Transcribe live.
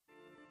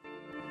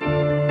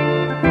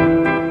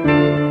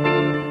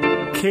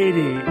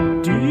Katie,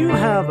 do you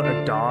have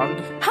a dog?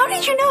 How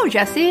did you know,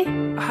 Jesse?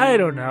 I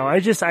don't know. I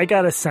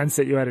got a sense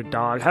that you had a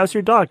dog. How's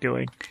your dog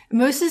doing?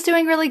 Moose is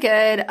doing really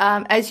good.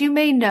 As you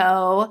may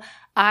know,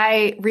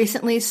 I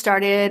recently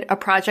started a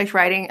project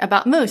writing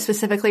about Moose,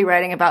 specifically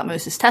writing about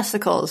Moose's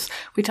testicles.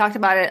 We talked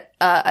about it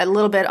a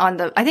little bit on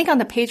the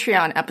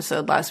Patreon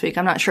episode last week.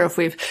 I'm not sure if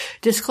we've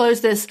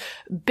disclosed this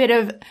bit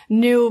of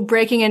new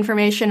breaking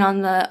information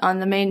on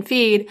the main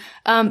feed.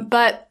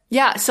 But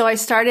yeah, so I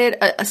started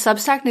a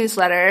Substack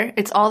newsletter.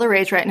 It's all the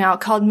rage right now,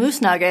 called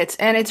Moose Nuggets,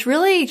 and it's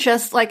really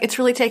just it's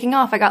really taking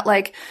off.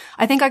 I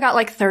think I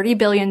got 30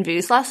 billion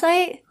views last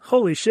night.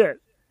 Holy shit.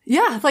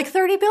 Yeah,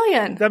 30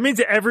 billion. That means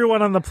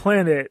everyone on the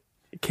planet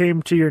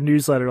came to your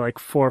newsletter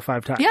 4 or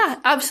 5 times. Yeah,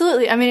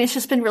 absolutely. I mean, it's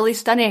just been really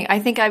stunning. I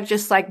think I've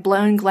just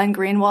blown Glenn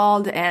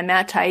Greenwald and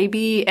Matt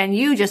Taibbi and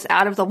you just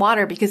out of the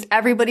water because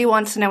everybody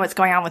wants to know what's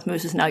going on with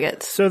Moose's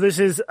Nuggets. So this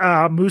is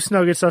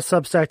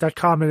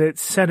moosenuggets.substack.com, and it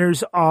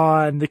centers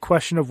on the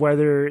question of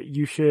whether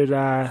you should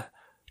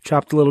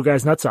chop the little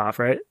guy's nuts off,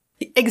 right?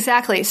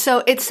 Exactly.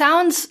 So it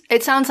sounds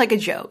like a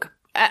joke.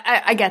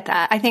 I get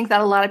that. I think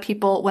that a lot of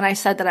people, when I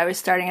said that I was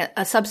starting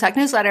a Substack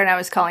newsletter and I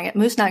was calling it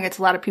Moose Nuggets,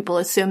 a lot of people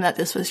assume that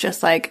this was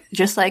just like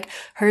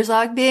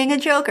Herzog being a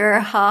joker,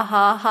 ha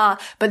ha ha.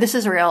 But this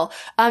is real.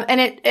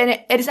 And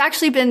it has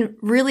actually been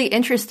really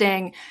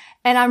interesting.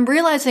 And I'm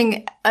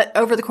realizing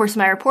over the course of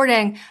my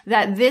reporting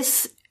that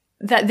this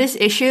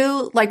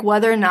issue,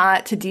 whether or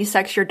not to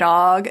desex your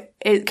dog,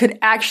 it could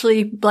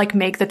actually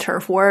make the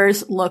turf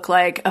wars look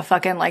like a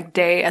fucking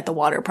day at the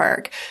water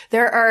park.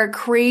 There are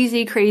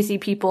crazy, crazy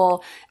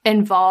people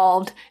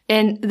involved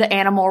in the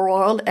animal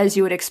world, as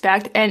you would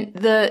expect. And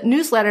the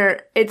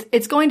newsletter,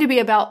 it's going to be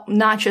about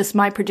not just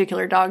my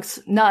particular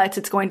dog's nuts.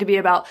 It's going to be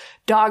about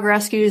dog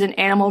rescues and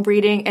animal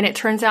breeding. And it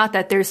turns out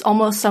that there's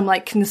almost some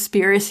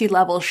conspiracy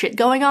level shit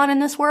going on in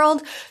this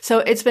world. So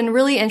it's been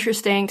really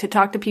interesting to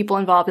talk to people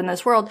involved in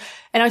this world.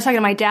 And I was talking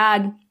to my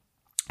dad.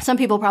 Some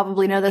people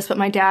probably know this, but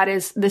my dad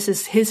this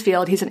is his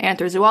field. He's an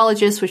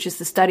anthrozoologist, which is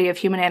the study of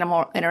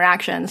human-animal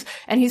interactions.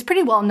 And he's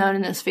pretty well known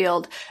in this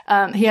field.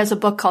 He has a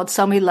book called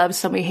Some We Love,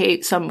 Some We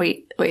Hate,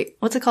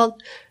 what's it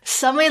called?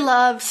 Some We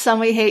Love, Some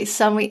We Hate,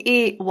 Some We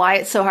Eat, Why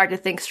It's So Hard to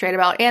Think Straight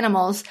About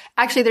Animals.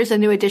 Actually, there's a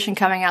new edition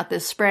coming out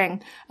this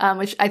spring,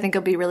 which I think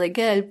will be really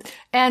good.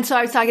 And so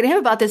I was talking to him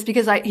about this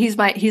because he's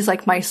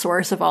my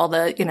source of all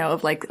the,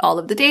 all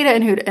of the data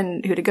and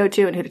who to go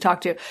to and who to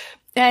talk to.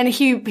 And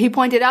he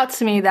pointed out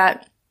to me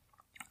that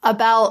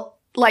about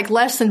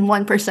less than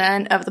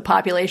 1% of the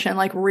population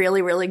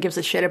really, really gives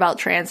a shit about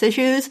trans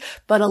issues,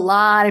 but a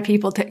lot of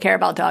people care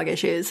about dog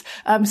issues.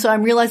 So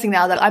I'm realizing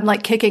now that I'm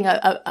kicking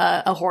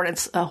a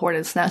hornet's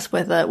nest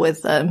with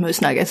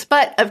Moose Nuggets.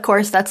 But of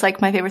course, that's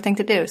my favorite thing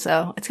to do.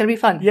 So it's gonna be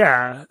fun.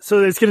 Yeah.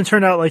 So it's gonna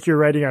turn out your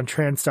writing on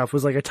trans stuff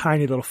was a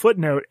tiny little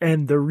footnote,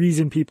 and the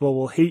reason people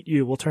will hate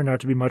you will turn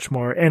out to be much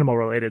more animal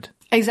related.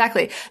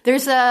 Exactly.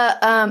 There's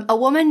a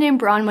woman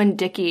named Bronwyn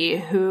Dickey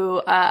who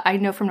I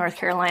know from North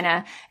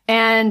Carolina,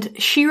 and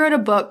she wrote a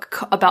book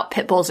about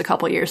pit bulls a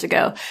couple years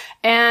ago.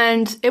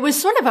 And it was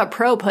sort of a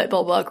pro pit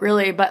bull book,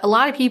 really, but a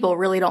lot of people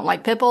really don't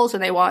like pit bulls,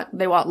 and they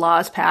want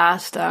laws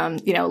passed,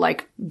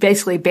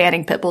 basically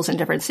banning pit bulls in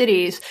different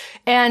cities.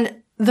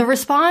 And the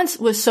response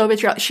was so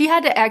vitriolic. She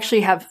had to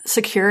actually have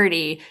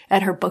security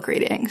at her book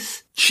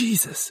readings.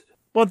 Jesus.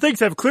 Well, things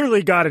have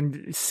clearly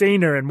gotten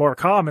saner and more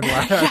calm in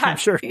life, yeah, I'm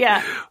sure.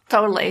 Yeah,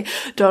 totally.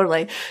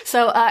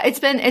 So, it's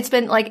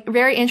been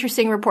very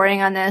interesting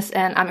reporting on this,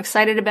 and I'm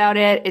excited about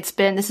it.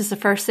 This is the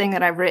first thing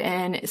that I've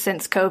written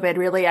since COVID,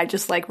 really. I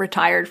just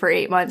retired for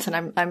 8 months,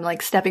 and I'm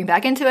stepping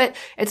back into it.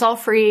 It's all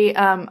free.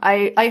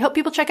 I hope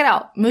people check it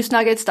out.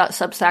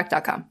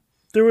 moosenuggets.substack.com.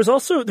 There was a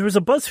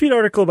BuzzFeed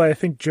article by, I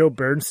think, Joe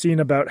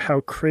Bernstein about how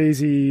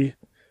crazy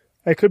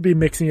I could be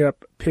mixing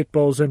up pit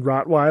bulls and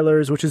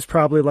Rottweilers, which is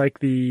probably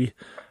the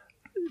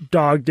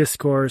dog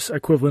discourse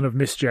equivalent of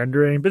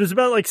misgendering. But it's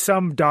about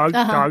some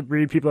dog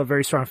breed people have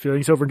very strong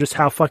feelings over, and just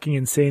how fucking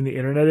insane the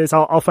internet is.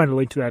 I'll find a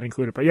link to that and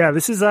include it. But yeah,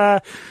 this is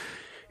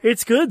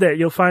it's good that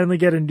you'll finally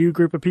get a new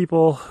group of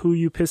people who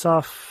you piss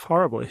off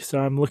horribly. So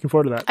I'm looking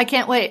forward to that. I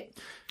can't wait.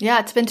 Yeah,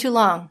 it's been too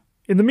long.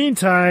 In the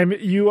meantime,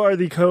 you are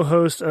the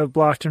co-host of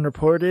Blocked and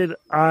Reported.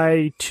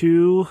 I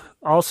too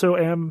also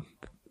am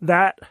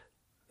that.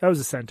 That was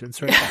a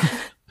sentence, right?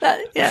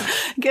 Yeah.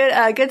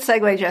 Good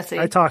segue, Jesse.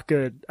 I talk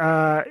good.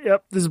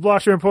 Yep. This is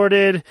Blocked and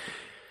Reported.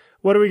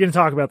 What are we going to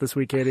talk about this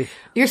week, Katie?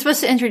 You're supposed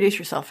to introduce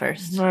yourself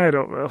first. I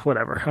don't know.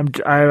 Whatever. I'm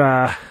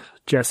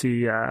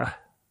Jesse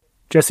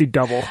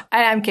Double.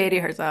 And I'm Katie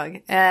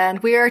Herzog. And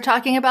we are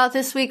talking about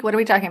this week. What are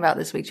we talking about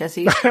this week,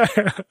 Jesse?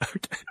 Okay.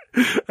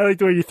 I like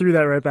the way you threw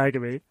that right back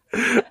at me.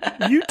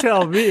 You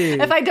tell me.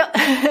 If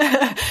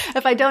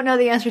I don't know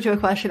the answer to a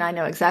question, I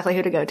know exactly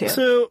who to go to.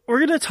 So we're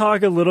going to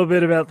talk a little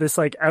bit about this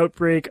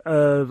outbreak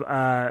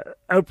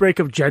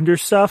of gender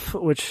stuff,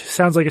 which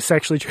sounds like a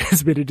sexually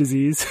transmitted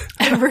disease.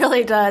 It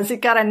really does.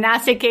 It got a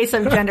nasty case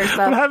of gender stuff.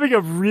 I'm having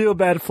a real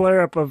bad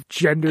flare up of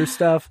gender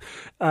stuff,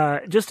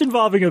 just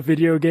involving a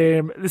video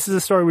game. This is a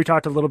a story we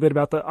talked a little bit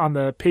about on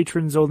the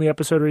patrons only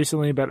episode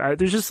recently, but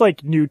there's just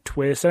like new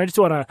twists. And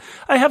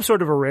I have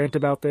sort of a rant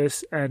about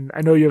this, and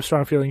I know you have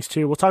strong feelings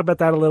too. We'll talk about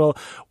that a little.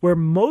 We're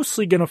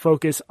mostly going to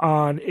focus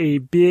on a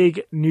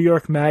big New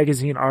York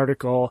Magazine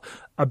article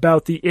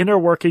about the inner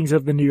workings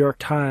of the New York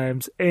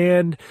Times.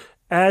 And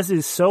as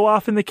is so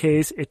often the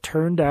case, it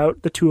turned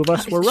out the two of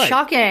us were right.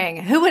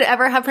 Shocking. Who would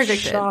ever have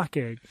predicted?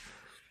 Shocking.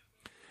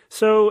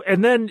 So,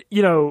 and then,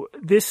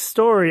 this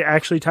story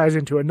actually ties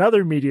into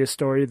another media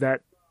story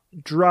that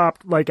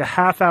dropped like a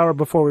half hour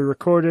before we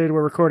recorded.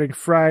 We're recording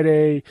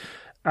Friday,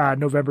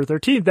 November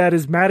 13th. That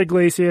is Matt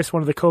Iglesias,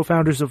 one of the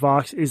co-founders of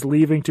Vox, is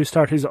leaving to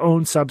start his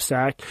own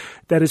Substack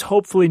that is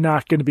hopefully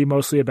not going to be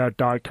mostly about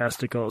dog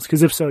testicles.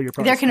 Because if so, you're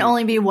probably There can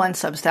only be one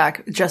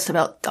Substack just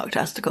about dog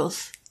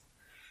testicles.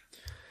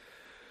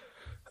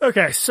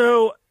 Okay,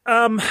 so,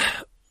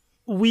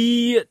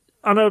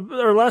 on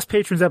our last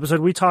Patrons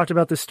episode, we talked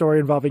about this story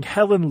involving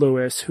Helen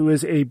Lewis, who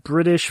is a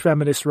British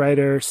feminist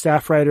writer,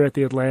 staff writer at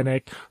The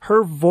Atlantic.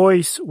 Her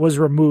voice was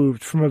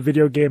removed from a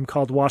video game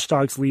called Watch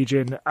Dogs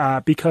Legion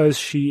because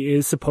she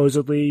is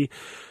supposedly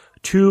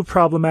too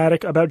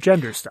problematic about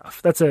gender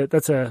stuff. That's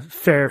a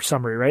fair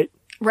summary, right?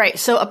 Right.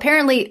 So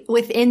apparently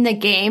within the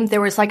game,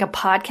 there was like a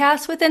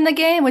podcast within the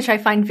game, which I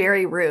find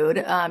very rude.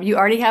 You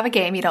already have a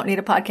game. You don't need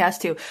a podcast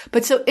too.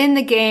 But so in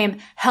the game,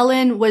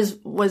 Helen was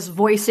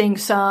voicing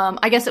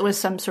I guess it was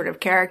some sort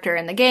of character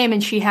in the game,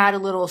 and she had a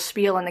little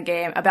spiel in the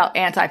game about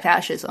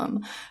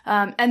anti-fascism.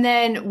 And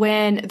then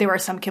when there were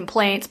some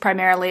complaints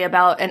primarily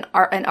about an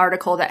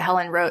article that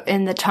Helen wrote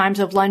in the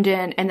Times of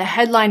London, and the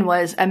headline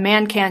was, "A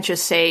man can't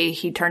just say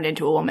he turned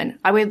into a woman."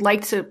 I would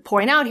like to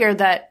point out here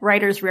that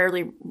writers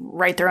rarely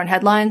write their own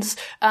headlines.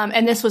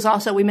 And this was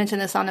also, we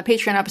mentioned this on the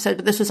Patreon episode,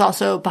 but this was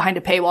also behind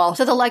a paywall.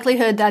 So the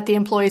likelihood that the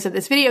employees of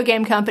this video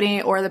game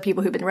company or the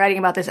people who've been writing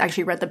about this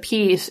actually read the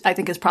piece, I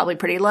think is probably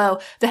pretty low.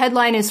 The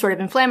headline is sort of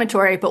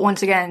inflammatory, but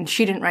once again,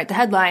 she didn't write the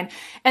headline.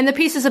 And the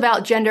piece is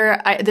about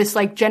this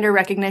like Gender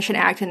Recognition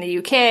Act in the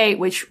UK,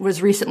 which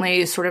was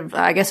recently sort of,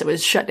 I guess it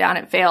was shut down,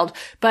 it failed.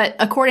 But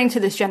according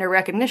to this Gender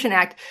Recognition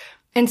Act,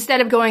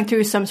 instead of going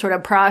through some sort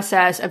of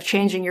process of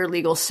changing your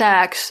legal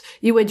sex,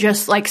 you would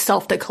just like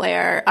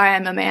self-declare, I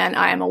am a man,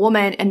 I am a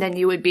woman, and then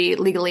you would be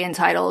legally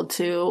entitled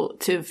to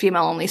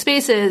female-only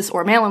spaces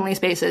or male-only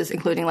spaces,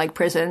 including like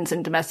prisons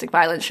and domestic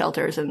violence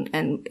shelters and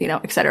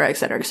et cetera, et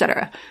cetera, et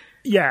cetera.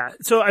 Yeah.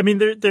 So, I mean,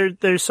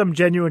 there's some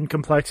genuine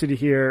complexity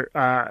here.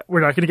 We're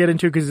not going to get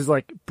into because it's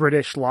like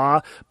British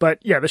law. But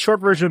yeah, the short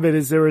version of it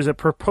is there is a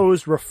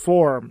proposed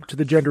reform to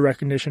the Gender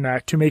Recognition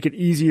Act to make it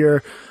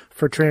easier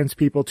for trans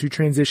people to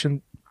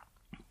transition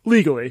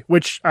legally,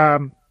 which, I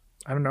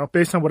don't know,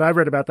 based on what I've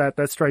read about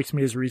that strikes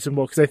me as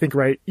reasonable because I think,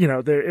 right,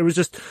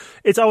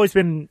 it's always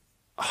been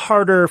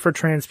harder for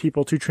trans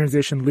people to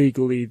transition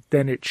legally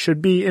than it should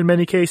be in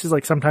many cases.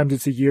 Like sometimes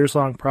it's a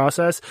years-long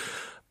process.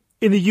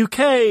 In the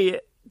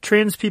UK,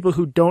 trans people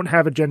who don't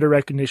have a gender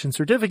recognition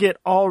certificate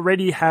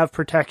already have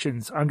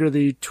protections under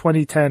the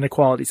 2010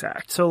 Equalities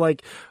Act. So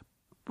like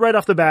right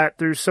off the bat,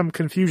 there's some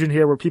confusion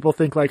here where people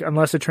think like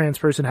unless a trans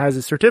person has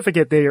a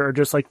certificate, they are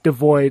just like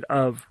devoid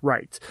of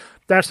rights.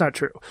 That's not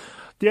true.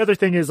 The other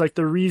thing is like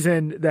the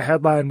reason the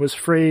headline was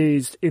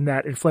phrased in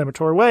that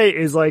inflammatory way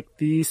is like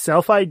the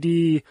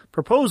self-ID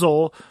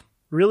proposal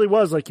really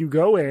was like you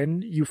go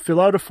in, you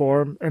fill out a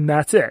form, and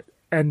that's it.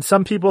 And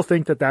some people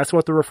think that that's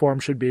what the reform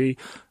should be.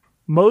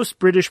 Most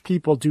British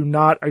people do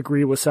not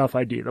agree with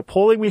self-ID. The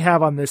polling we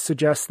have on this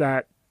suggests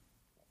that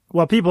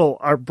while people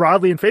are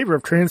broadly in favor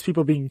of trans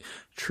people being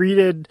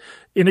treated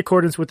in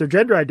accordance with their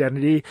gender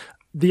identity,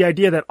 the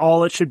idea that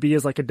all it should be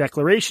is like a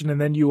declaration and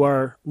then you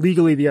are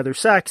legally the other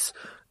sex,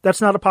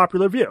 that's not a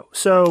popular view.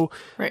 So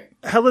right.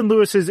 Helen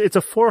Lewis it's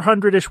a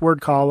 400-ish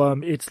word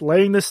column. It's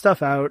laying this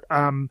stuff out.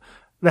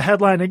 The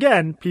headline,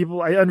 again,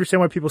 I understand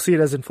why people see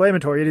it as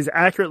inflammatory. It is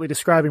accurately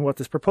describing what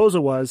this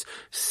proposal was.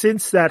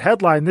 Since that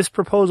headline, this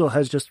proposal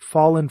has just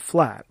fallen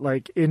flat.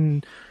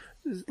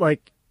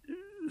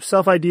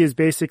 Self-ID is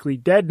basically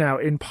dead now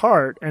in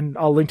part, and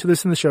I'll link to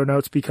this in the show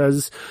notes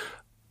because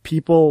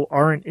people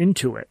aren't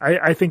into it.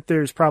 I think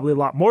there's probably a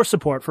lot more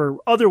support for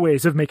other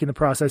ways of making the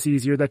process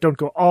easier that don't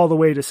go all the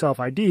way to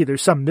self-ID.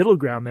 There's some middle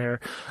ground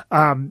there.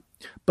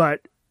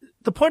 But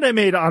the point I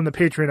made on the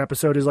Patreon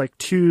episode is like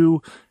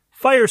to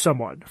fire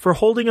someone for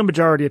holding a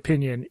majority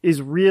opinion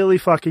is really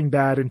fucking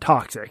bad and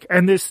toxic.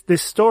 And this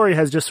story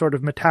has just sort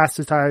of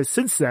metastasized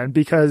since then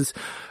because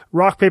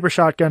Rock Paper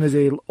Shotgun is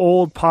a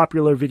old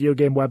popular video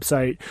game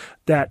website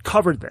that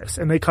covered this.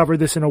 And they covered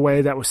this in a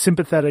way that was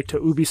sympathetic to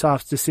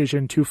Ubisoft's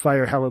decision to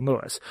fire Helen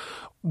Lewis.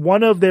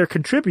 One of their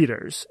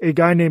contributors, a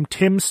guy named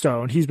Tim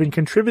Stone, he's been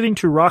contributing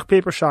to Rock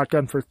Paper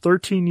Shotgun for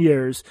 13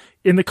 years,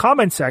 in the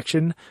comment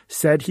section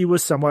said he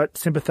was somewhat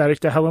sympathetic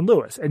to Helen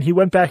Lewis. And he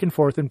went back and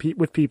forth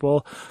with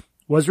people,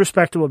 was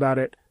respectful about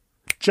it.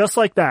 Just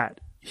like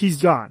that,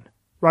 he's gone.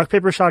 Rock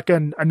Paper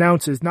Shotgun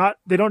announces,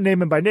 they don't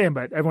name him by name,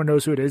 but everyone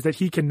knows who it is, that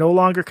he can no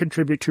longer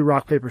contribute to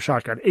Rock Paper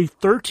Shotgun. A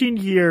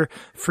 13-year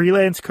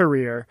freelance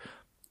career,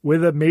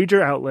 with a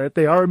major outlet,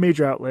 they are a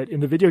major outlet in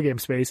the video game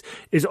space,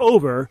 is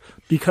over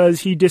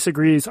because he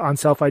disagrees on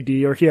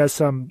self-ID or he has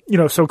some,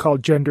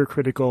 so-called gender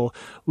critical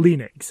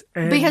leanings.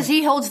 And because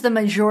he holds the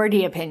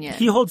majority opinion.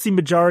 He holds the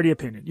majority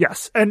opinion,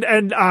 yes.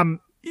 And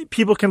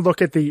people can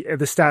look at the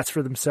stats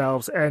for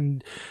themselves.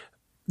 And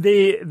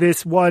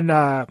this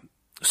one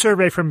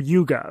survey from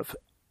YouGov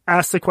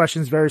asked the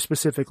questions very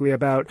specifically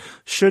about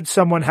should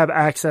someone have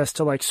access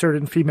to like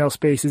certain female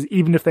spaces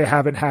even if they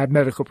haven't had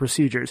medical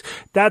procedures.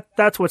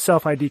 That's what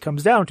self-ID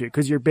comes down to,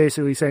 because you're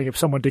basically saying if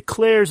someone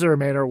declares they're a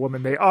man or a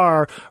woman, they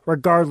are,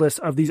 regardless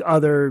of these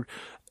other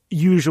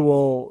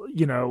usual,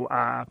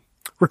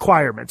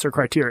 requirements or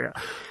criteria.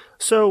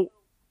 So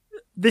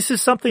this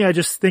is something I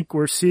just think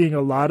we're seeing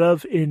a lot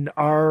of in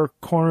our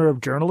corner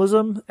of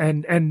journalism,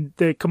 and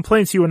the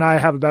complaints you and I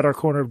have about our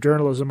corner of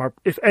journalism are,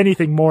 if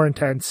anything, more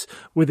intense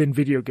within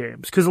video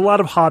games, because a lot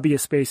of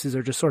hobbyist spaces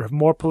are just sort of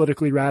more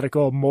politically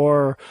radical,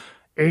 more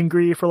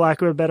angry, for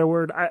lack of a better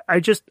word.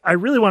 I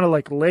really want to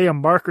like lay a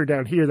marker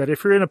down here that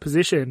if you're in a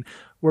position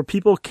where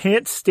people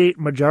can't state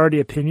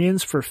majority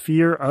opinions for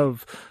fear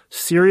of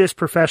serious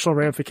professional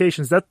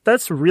ramifications,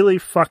 that's really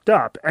fucked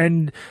up.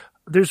 And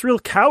there's real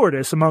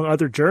cowardice among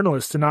other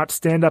journalists to not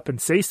stand up and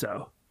say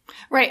so.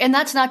 Right. And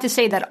that's not to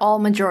say that all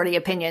majority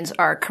opinions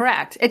are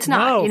correct. It's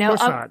not, of course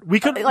not. We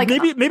could,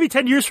 maybe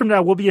 10 years from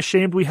now, we'll be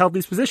ashamed we held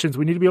these positions.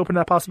 We need to be open to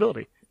that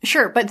possibility.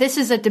 Sure. But this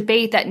is a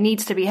debate that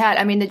needs to be had.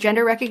 I mean, the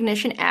Gender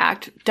Recognition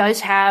Act does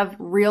have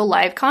real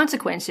life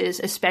consequences,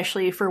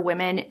 especially for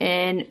women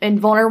in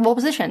vulnerable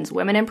positions,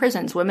 women in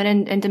prisons,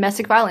 women in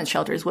domestic violence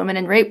shelters, women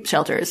in rape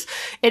shelters.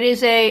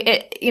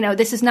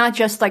 This is not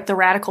just like the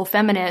radical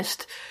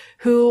feminist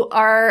who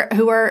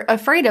are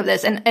afraid of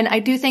this. And I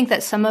do think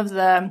that some of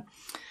the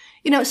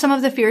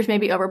fears may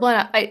be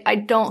overblown. I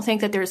don't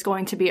think that there's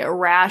going to be a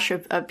rash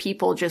of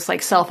people just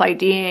like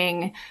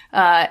self-IDing,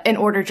 in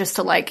order just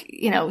to like,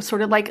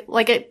 sort of like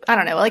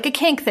a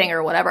kink thing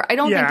or whatever. I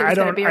don't think there's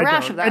going to be a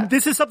rash of that. And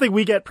this is something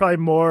we get probably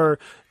more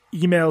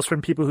emails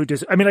from people who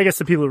I guess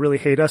the people who really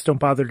hate us don't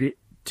bother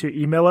to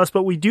email us,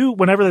 but we do,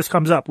 whenever this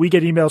comes up, we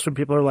get emails from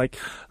people who are like,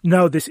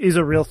 no, this is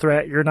a real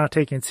threat. You're not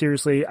taking it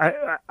seriously.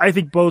 I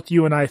think both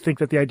you and I think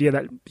that the idea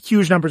that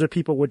huge numbers of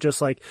people would just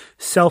like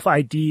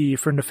self-ID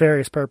for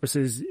nefarious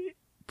purposes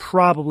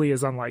probably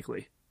is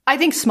unlikely. I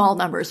think small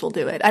numbers will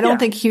do it. I don't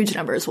think huge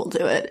numbers will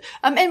do it.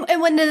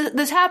 And when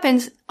this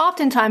happens,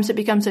 oftentimes it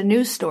becomes a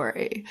news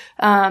story,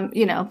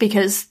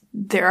 because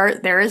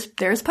there is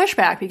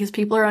pushback because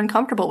people are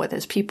uncomfortable with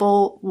this.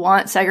 People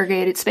want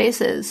segregated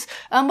spaces,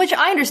 which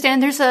I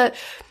understand. There's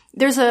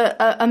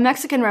a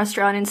Mexican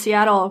restaurant in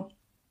Seattle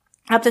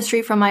up the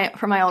street from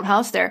my old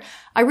house there.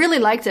 I really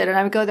liked it and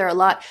I would go there a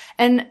lot.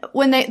 And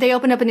when they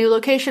opened up a new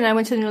location, I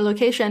went to the new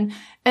location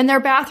and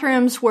their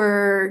bathrooms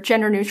were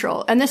gender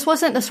neutral. And this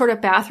wasn't the sort of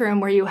bathroom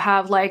where you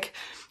have like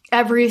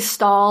every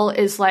stall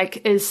is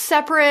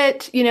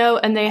separate,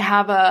 and they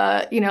have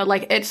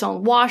like its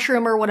own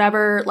washroom or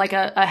whatever, like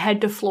a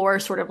head to floor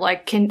sort of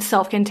like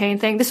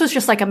self-contained thing. This was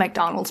just like a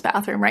McDonald's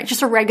bathroom, right?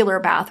 Just a regular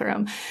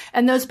bathroom.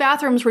 And those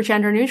bathrooms were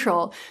gender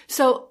neutral.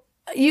 So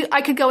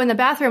I could go in the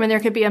bathroom and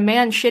there could be a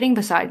man shitting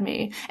beside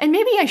me. And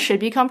maybe I should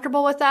be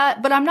comfortable with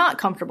that, but I'm not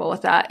comfortable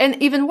with that.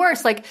 And even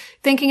worse, like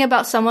thinking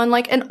about someone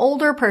like an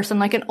older person,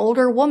 like an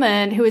older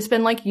woman who has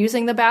been like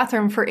using the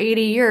bathroom for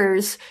 80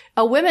 years,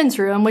 a women's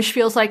room, which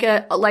feels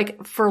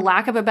like for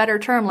lack of a better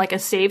term, like a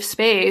safe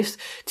space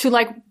to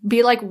like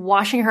be like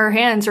washing her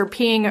hands or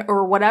peeing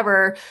or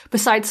whatever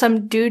beside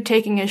some dude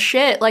taking a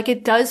shit. Like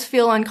it does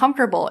feel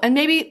uncomfortable. And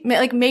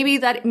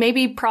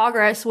maybe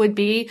progress would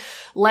be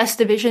less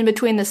division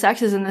between the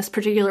sexes in this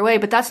particular way,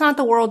 but that's not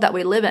the world that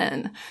we live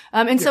in.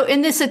 So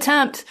in this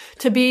attempt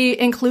to be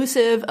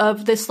inclusive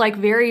of this like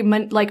very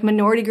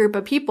minority group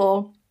of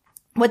people,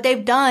 what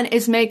they've done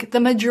is make the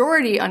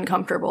majority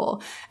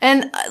uncomfortable.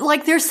 And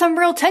like there's some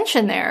real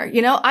tension there,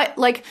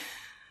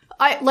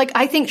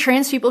 I think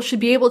trans people should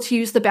be able to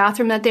use the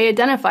bathroom that they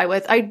identify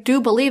with. I do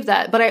believe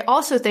that. But I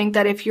also think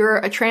that if you're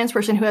a trans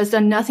person who has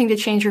done nothing to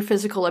change your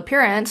physical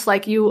appearance,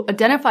 like you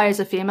identify as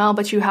a female,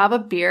 but you have a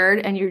beard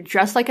and you're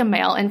dressed like a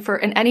male, and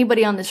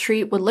anybody on the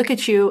street would look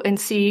at you and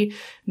see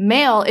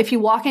male, if you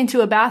walk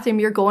into a bathroom,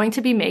 you're going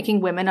to be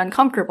making women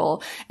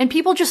uncomfortable. And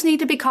people just need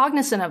to be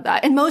cognizant of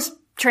that. And most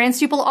trans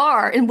people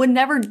are and would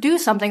never do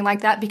something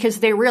like that because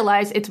they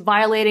realize it's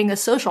violating the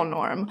social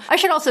norm. I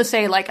should also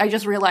say, like, I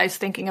just realized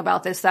thinking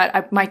about this that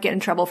I might get in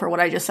trouble for what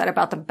I just said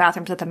about the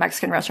bathrooms at the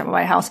Mexican restaurant at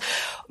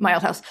my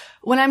old house.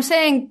 When I'm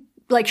saying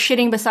like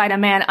shitting beside a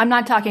man, I'm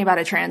not talking about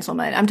a trans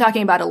woman. I'm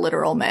talking about a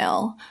literal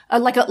male,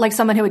 like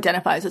someone who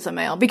identifies as a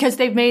male, because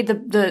they've made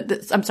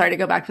I'm sorry to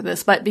go back to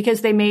this, but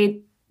because they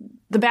made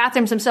the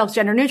bathrooms themselves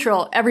gender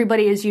neutral,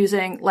 everybody is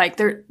using, like,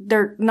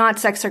 they're not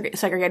sex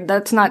segregated.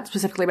 That's not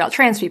specifically about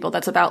trans people.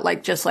 That's about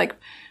like, just like,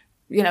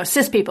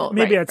 cis people.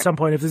 Maybe at some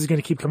point, if this is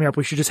going to keep coming up,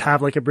 we should just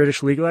have like a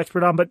British legal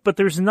expert on, but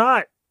there's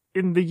not,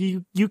 in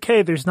the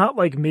UK, there's not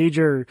like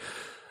major,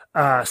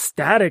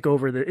 static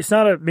over this. It's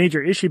not a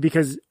major issue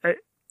because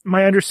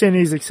my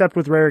understanding is, except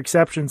with rare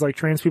exceptions, like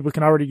trans people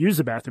can already use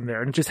the bathroom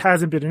there, and it just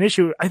hasn't been an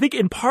issue. I think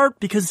in part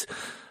because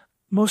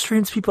most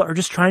trans people are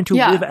just trying to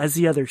live as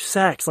the other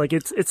sex. Like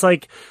it's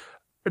like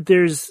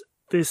there's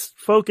this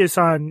focus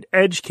on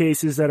edge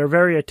cases that are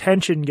very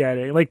attention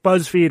getting, like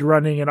BuzzFeed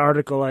running an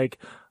article like,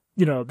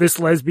 you know, this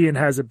lesbian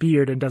has a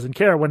beard and doesn't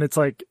care, when it's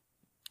like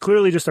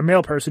clearly just a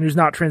male person who's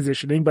not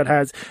transitioning, but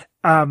has,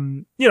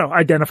 you know,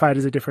 identified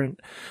as a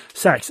different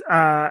sex.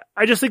 I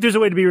just think there's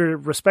a way to be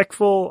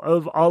respectful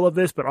of all of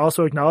this, but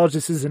also acknowledge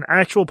this is an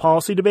actual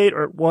policy debate,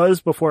 or it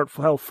was before it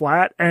fell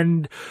flat.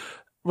 And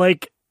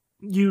like,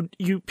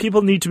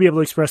 people need to be able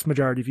to express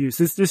majority views.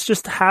 This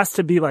just has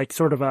to be like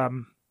sort of,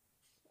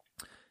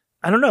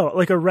 I don't know,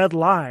 like a red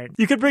line.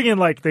 You could bring in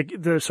like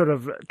the sort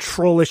of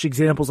trollish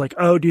examples like,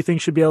 oh, do you think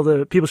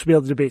people should be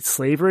able to debate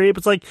slavery? But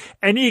it's like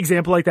any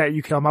example like that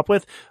you come up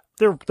with,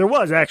 there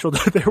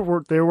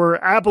were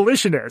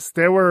abolitionists.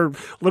 There were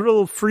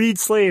literal freed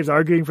slaves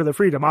arguing for the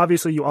freedom.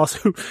 Obviously you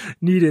also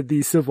needed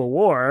the Civil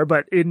War,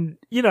 but in,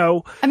 you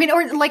know. I mean,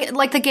 or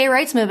like the gay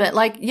rights movement.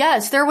 Like,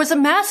 yes, there was a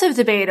massive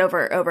debate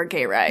over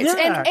gay rights.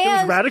 Yeah, and there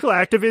was radical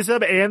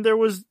activism and there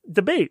was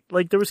debate.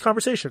 Like there was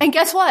conversation. And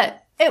guess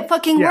what? It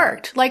fucking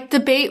worked. Like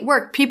debate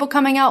worked. People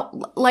coming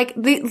out, like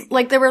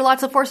there were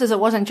lots of forces. It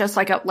wasn't just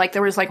like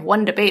there was like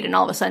one debate and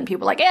all of a sudden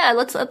people were like, yeah,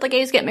 let's let the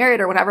gays get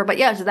married or whatever. But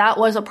yes, that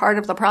was a part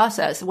of the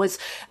process, was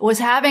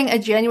having a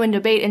genuine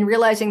debate and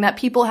realizing that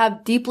people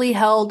have deeply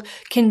held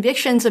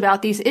convictions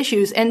about these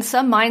issues, and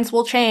some minds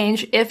will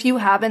change if you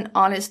have an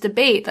honest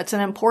debate. That's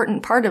an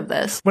important part of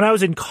this. When I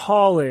was in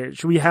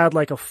college, we had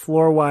like a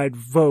floor-wide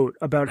vote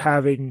about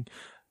having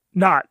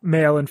not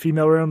male and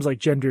female rooms, like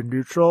gender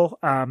neutral.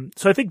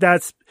 So I think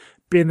that's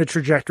been the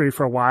trajectory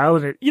for a while,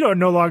 and it, you know,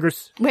 no longer.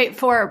 Wait,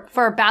 for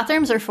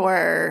bathrooms or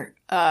for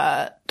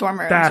dorm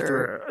rooms?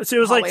 Bathroom. So it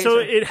was like, so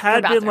it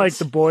had been like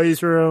the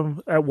boys'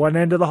 room at one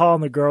end of the hall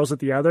and the girls at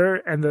the other,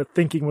 and the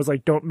thinking was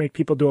like, don't make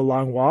people do a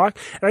long walk.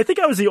 And I think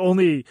I was the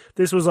only.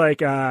 This was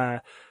like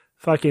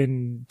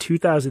fucking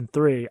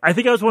 2003. I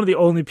think I was one of the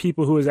only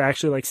people who was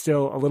actually like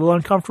still a little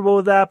uncomfortable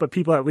with that, but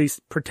people at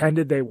least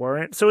pretended they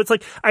weren't. So it's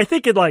like, I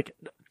think in like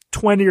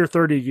 20 or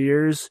 30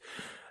 years,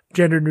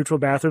 gender neutral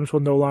bathrooms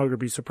will no longer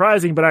be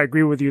surprising, but I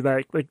agree with you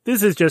that like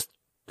this is just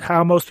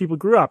how most people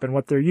grew up and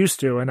what they're used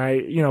to.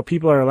 And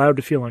people are allowed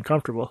to feel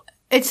uncomfortable.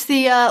 It's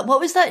the, what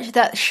was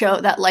that show,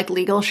 that like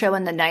legal show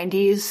in the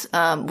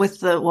 90s,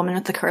 with the woman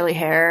with the curly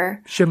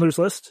hair? Schindler's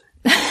List?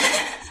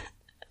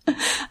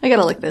 I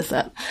gotta look this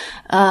up.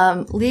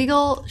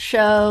 Legal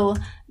show,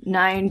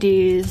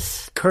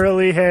 90s.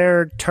 Curly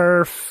hair,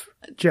 turf.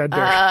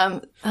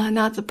 Gender.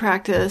 Not The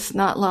Practice,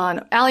 not Law.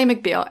 Ally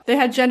McBeal. They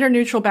had gender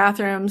neutral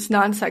bathrooms,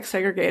 non-sex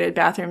segregated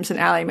bathrooms in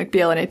Ally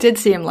McBeal, and it did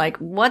seem like,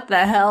 what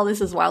the hell?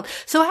 This is wild.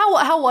 So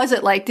how was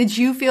it like? Did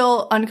you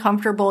feel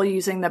uncomfortable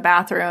using the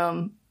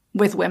bathroom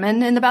with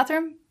women in the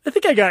bathroom? I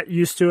think I got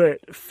used to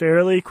it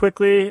fairly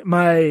quickly.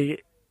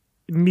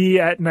 Me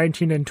at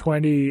 19 and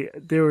 20,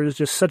 there was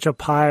just such a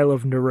pile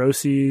of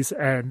neuroses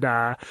and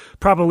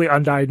probably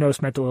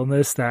undiagnosed mental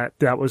illness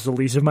that was the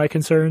least of my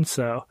concerns.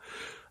 So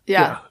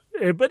yeah.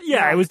 But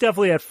yeah, it was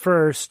definitely at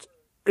first,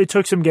 it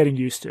took some getting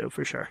used to,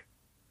 for sure.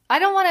 I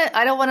don't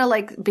want to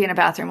like be in a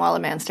bathroom while a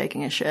man's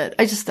taking a shit.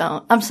 I just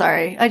don't. I'm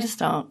sorry. I just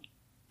don't.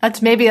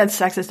 Maybe that's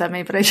sexist of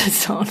me, but I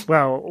just don't.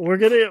 Well, we're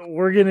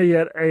gonna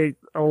get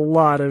a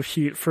lot of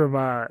heat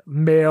from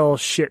male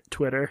shit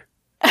Twitter.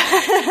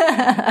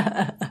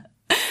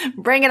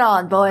 Bring it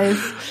on, boys.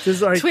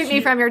 Like, tweet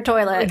me from your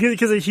toilet.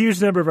 Because a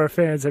huge number of our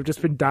fans have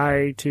just been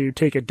dying to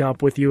take a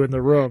dump with you in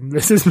the room.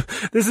 This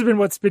has been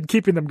what's been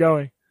keeping them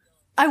going.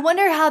 I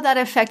wonder how that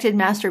affected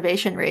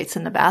masturbation rates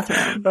in the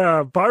bathroom.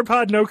 Bar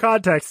pod, no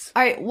context.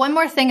 All right, one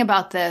more thing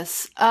about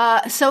this.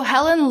 So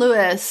Helen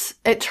Lewis,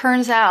 it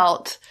turns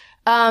out,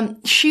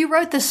 she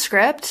wrote the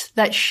script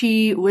that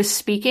she was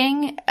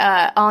speaking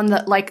on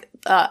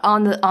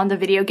the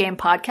video game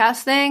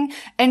podcast thing.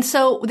 And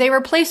so they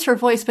replaced her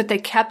voice, but they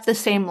kept the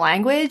same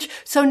language.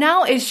 So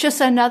now it's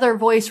just another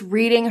voice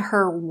reading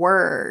her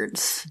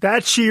words.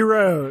 That she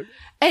wrote.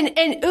 And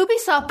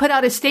Ubisoft put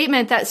out a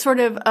statement that sort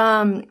of,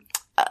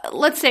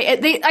 let's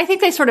say, I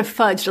think they sort of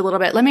fudged a little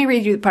bit. Let me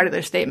read you part of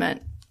their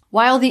statement.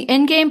 While the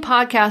in-game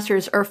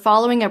podcasters are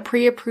following a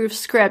pre-approved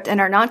script and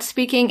are not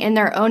speaking in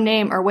their own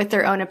name or with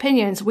their own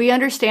opinions, we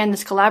understand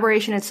this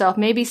collaboration itself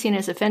may be seen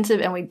as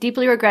offensive and we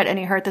deeply regret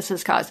any hurt this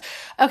has caused.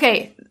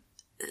 Okay,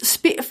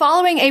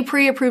 following a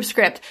pre-approved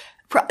script.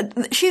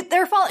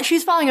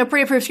 She's following a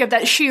pre-approved script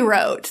that she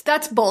wrote.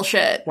 That's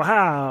bullshit.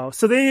 Wow.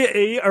 So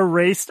they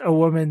erased a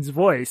woman's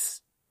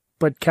voice,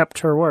 but kept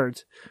her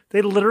words. They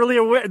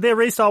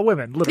erased all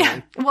women,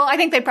 literally. Well, I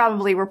think they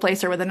probably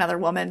replaced her with another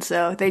woman,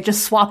 so they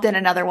just swapped in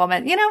another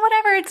woman. You know,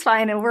 whatever, it's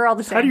fine. We're all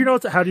the same. How do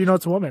you know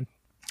it's a woman?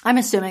 I'm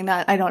assuming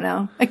that. I don't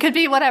know. It could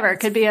be whatever. It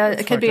could be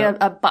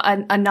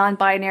a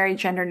non-binary,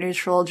 gender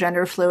neutral,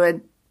 gender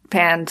fluid,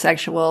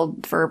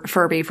 pansexual,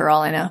 Furby, for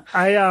all I know.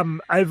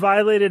 I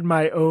violated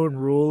my own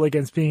rule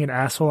against being an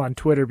asshole on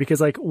Twitter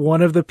because like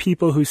one of the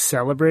people who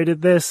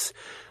celebrated this,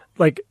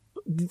 like,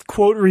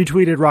 quote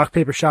retweeted Rock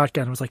Paper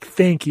Shotgun, was like,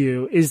 thank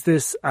you. Is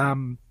this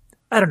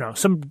I don't know,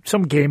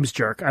 some games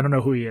jerk. I don't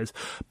know who he is,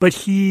 but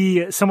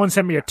someone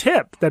sent me a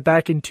tip that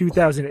back in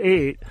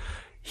 2008,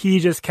 he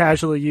just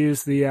casually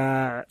used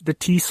the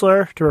T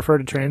slur to refer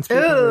to trans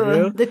people.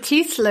 Ooh, the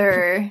T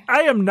slur.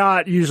 I am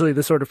not usually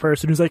the sort of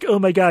person who's like, oh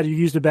my God, you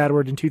used a bad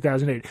word in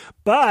 2008.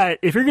 But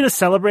if you're going to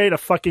celebrate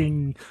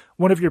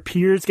one of your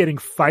peers getting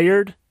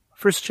fired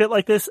for shit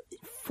like this,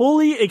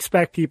 fully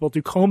expect people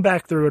to comb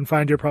back through and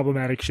find your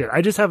problematic shit.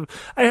 I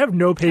have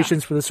no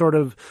patience for the sort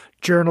of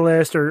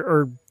journalist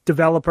or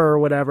developer or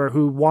whatever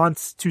who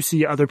wants to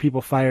see other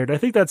people fired. I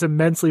think that's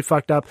immensely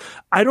fucked up.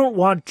 I don't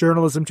want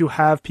journalism to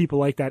have people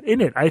like that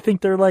in it. I think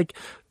they're like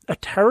a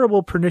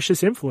terrible,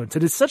 pernicious influence.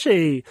 And it's such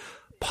a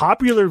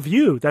popular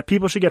view that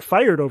people should get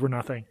fired over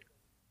nothing.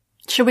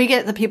 Should we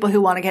get the people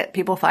who want to get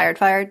people fired?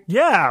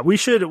 Yeah, we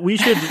should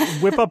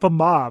whip up a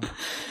mob.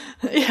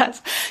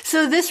 Yes.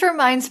 So this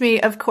reminds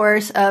me, of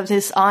course, of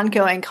this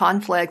ongoing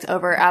conflict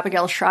over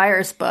Abigail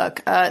Schreier's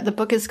book. The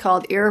book is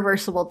called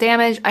Irreversible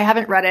Damage. I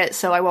haven't read it,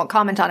 so I won't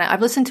comment on it.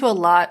 I've listened to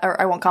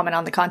I won't comment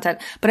on the content,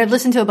 but I've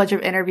listened to a bunch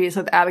of interviews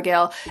with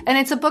Abigail, and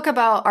it's a book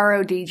about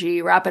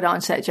RODG, rapid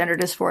onset gender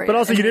dysphoria. But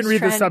also, you didn't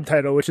read the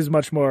subtitle, which is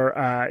much more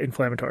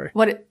inflammatory.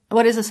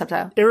 What is the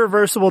subtitle?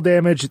 Irreversible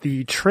Damage,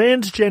 the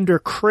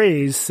transgender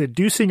craze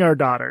seducing our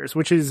daughters,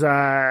 which is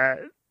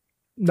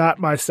not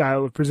my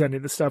style of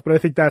presenting this stuff, but I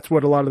think that's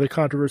what a lot of the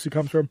controversy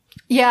comes from.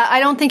 Yeah,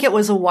 I don't think it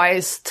was a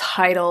wise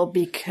title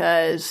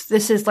because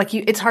this is like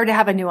it's hard to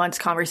have a nuanced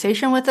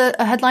conversation with a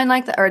headline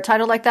like that or a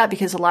title like that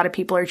because a lot of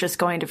people are just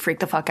going to freak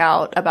the fuck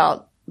out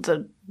about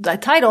the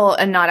title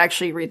and not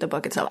actually read the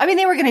book itself. I mean,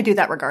 they were going to do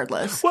that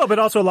regardless. Well, but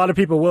also a lot of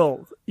people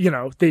will,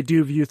 they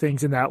do view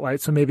things in that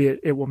light. So maybe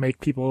it will make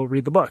people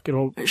read the book.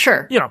 It'll,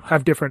 sure,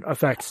 have different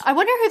effects. I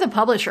wonder who the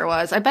publisher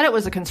was. I bet it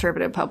was a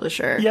conservative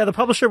publisher. Yeah, the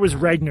publisher was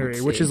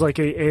Regnery, which is like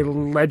a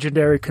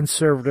legendary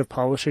conservative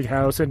publishing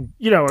house. And,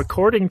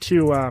 according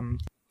to,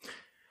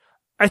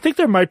 I think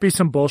there might be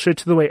some bullshit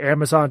to the way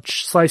Amazon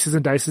slices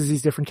and dices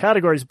these different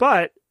categories,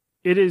 but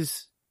it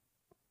is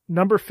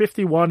number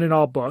 51 in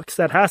all books.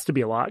 That has to be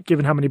a lot,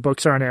 given how many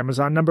books are on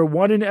Amazon. Number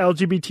 1 in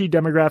LGBT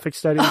demographic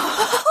studies.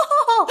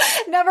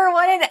 Number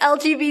 1 in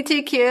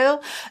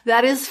LGBTQ.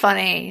 That is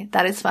funny.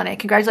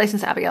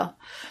 Congratulations, Abigail.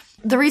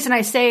 The reason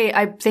I say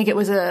I think it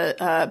was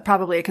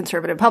probably a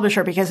conservative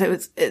publisher because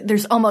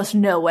there's almost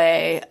no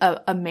way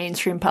a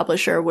mainstream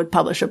publisher would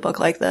publish a book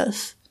like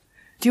this.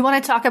 Do you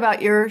want to talk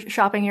about your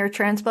shopping your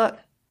trans book?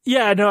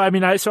 Yeah, no, I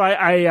mean, I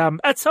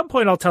at some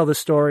point I'll tell the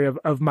story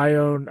of my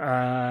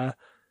own,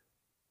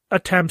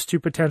 attempts to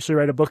potentially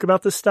write a book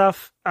about this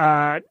stuff.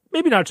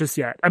 Maybe not just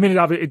yet. I mean,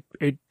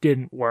 it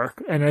didn't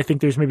work. And I think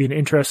there's maybe an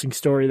interesting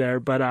story there,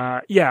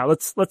 but, yeah,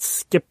 let's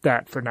skip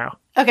that for now.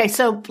 Okay.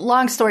 So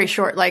long story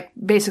short, like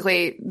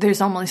basically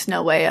there's almost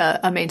no way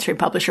a mainstream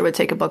publisher would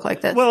take a book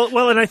like this.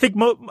 Well, and I think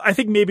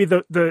maybe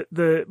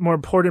the more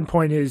important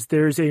point is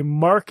there's a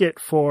market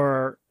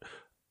for,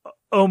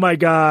 oh my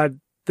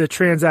God, the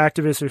trans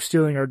activists are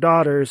stealing our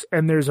daughters.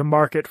 And there's a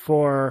market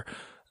for,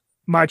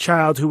 my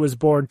child who was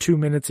born 2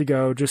 minutes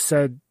ago just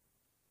said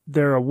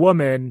they're a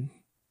woman.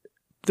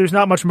 There's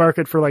not much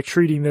market for like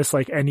treating this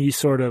like any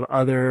sort of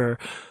other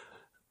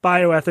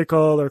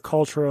bioethical or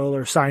cultural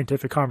or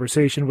scientific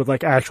conversation with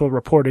like actual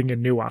reporting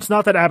and nuance.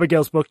 Not that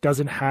Abigail's book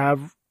doesn't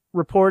have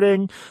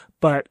reporting,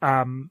 but,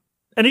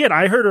 and again,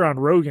 I heard her on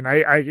Rogan.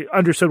 I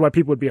understood why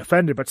people would be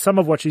offended, but some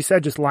of what she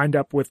said just lined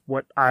up with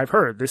what I've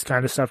heard. This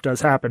kind of stuff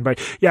does happen. But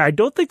yeah, I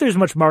don't think there's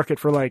much market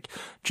for like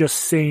just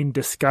sane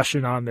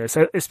discussion on this,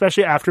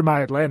 especially after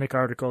my Atlantic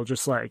article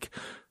just like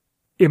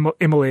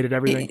immolated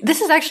everything. This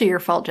is actually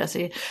your fault,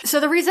 Jesse. So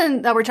the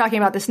reason that we're talking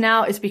about this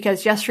now is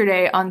because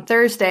yesterday on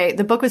Thursday,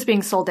 the book was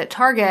being sold at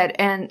Target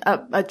and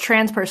a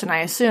trans person,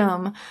 I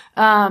assume,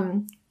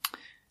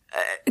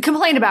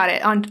 complained about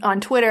it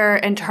on Twitter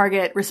and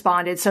Target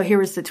responded. So here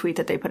was the tweet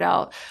that they put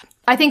out.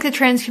 I think the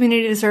trans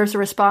community deserves a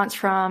response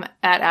from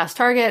at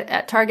Target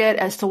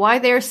as to why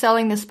they're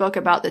selling this book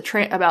about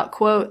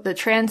quote, the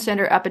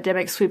transgender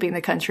epidemic sweeping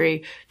the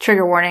country.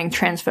 Trigger warning,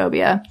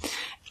 transphobia.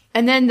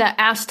 And then the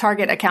Ask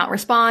Target account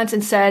responds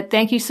and said,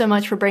 thank you so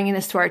much for bringing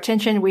this to our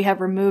attention. We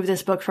have removed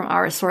this book from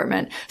our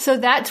assortment. So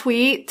that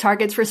tweet,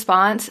 Target's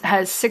response,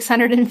 has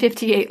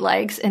 658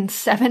 likes and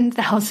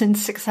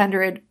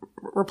 7,600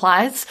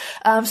 replies.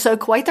 So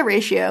quite the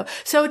ratio.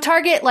 So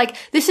Target, like,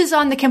 this is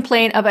on the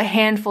complaint of a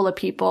handful of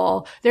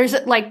people. There's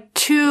like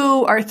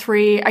 2 or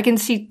 3, I can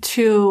see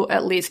 2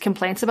 at least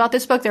complaints about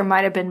this book. There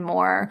might have been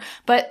more,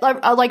 but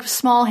a like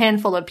small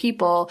handful of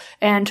people,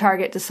 and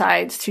Target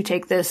decides to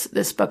take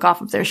this book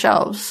off of their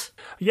shelves.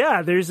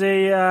 Yeah, there's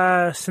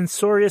a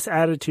censorious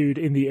attitude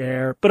in the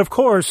air. But of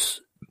course,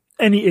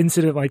 any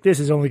incident like this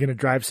is only going to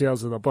drive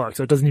sales of the book,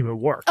 so it doesn't even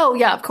work. Oh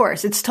yeah, of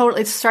course. It's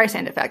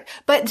Streisand effect.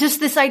 But just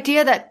this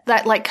idea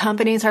that like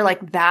companies are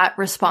like that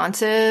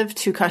responsive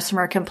to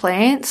customer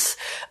complaints,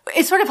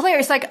 it's sort of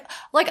hilarious. Like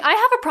I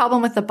have a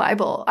problem with the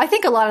Bible. I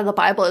think a lot of the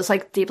Bible is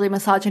like deeply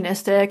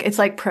misogynistic. It's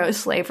like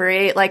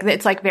pro-slavery. Like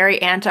it's like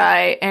very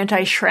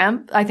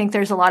anti-shrimp. I think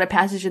there's a lot of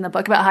passage in the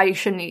book about how you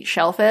shouldn't eat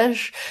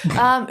shellfish.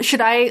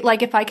 Should I,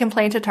 like, if I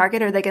complain to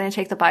Target, are they going to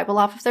take the Bible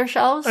off of their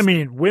shelves? I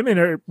mean,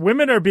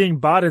 women are being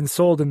bought and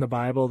sold in the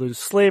Bible. There's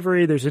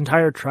slavery. There's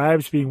entire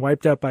tribes being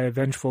wiped out by a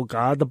vengeful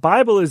God. The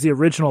Bible is the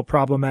original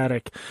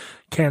problematic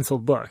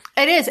canceled book.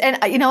 It is. And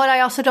you know what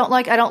I also don't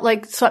like? I don't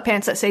like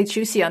sweatpants that say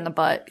juicy on the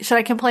butt. Should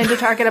I complain to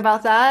Target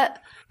about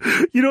that?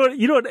 You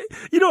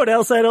know what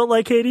else I don't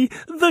like, Katie?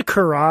 The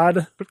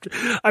Quran.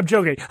 I'm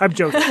joking.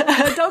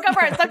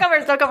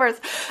 Don't go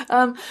first.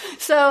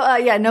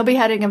 Yeah, no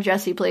beheading of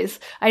Jesse, please.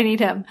 I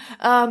need him.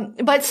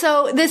 But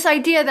so this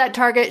idea that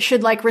Target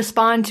should like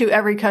respond to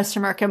every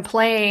customer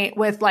complaint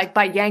with like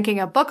by yanking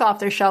a book off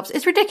their shelves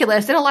is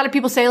ridiculous. And a lot of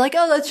people say like,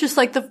 oh, that's just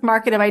like the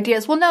market of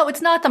ideas. Well, no,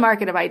 it's not the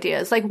market of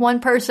ideas. Like one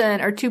person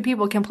or two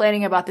people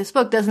complaining about this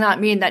book does not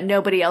mean that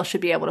nobody else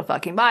should be able to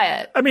fucking buy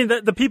it. I mean,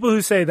 the people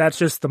who say that's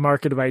just the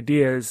market of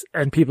ideas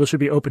and people should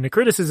be open to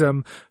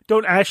criticism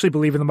don't actually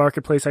believe in the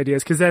marketplace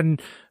ideas, because then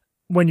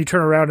when you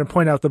turn around and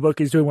point out the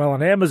book is doing well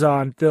on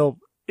Amazon, they'll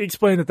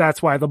explain that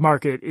that's why the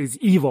market is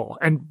evil,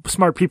 and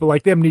smart people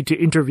like them need to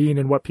intervene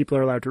in what people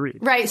are allowed to read.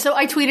 Right. So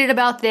I tweeted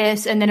about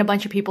this, and then a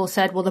bunch of people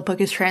said, well, the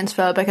book is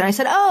transphobic. And I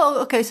said, oh,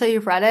 okay, so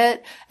you've read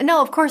it? And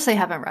no, of course they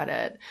haven't read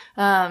it.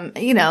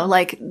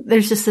 Like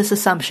there's just this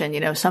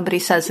assumption, somebody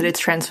says that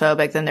it's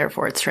transphobic, then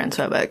therefore it's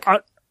transphobic.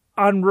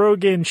 On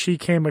Rogan, she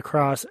came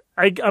across,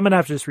 I'm going to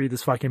have to just read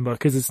this fucking book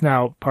because it's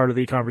now part of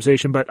the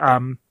conversation, but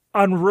on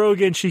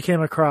Rogan, she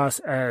came across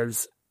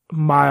as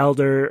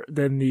milder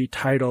than the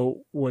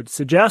title would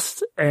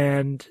suggest.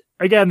 And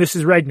again, this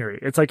is Regnery.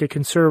 It's like a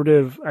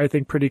conservative, I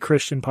think, pretty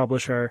Christian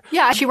publisher.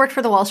 Yeah, she worked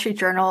for the Wall Street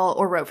Journal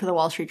or wrote for the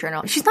Wall Street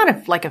Journal. She's not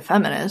a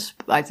feminist,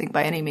 I think,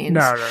 by any means.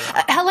 No.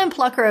 Helen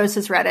Pluckrose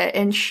has read it,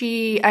 and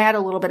I had a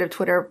little bit of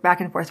Twitter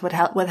back and forth with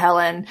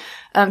Helen.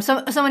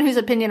 Someone whose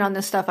opinion on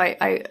this stuff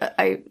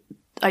I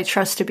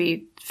trust to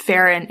be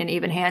fair and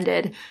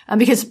even-handed,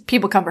 because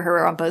people come for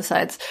her on both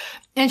sides.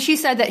 And she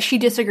said that she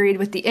disagreed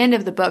with the end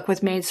of the book,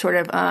 with made sort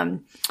of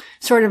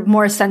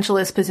more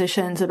essentialist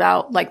positions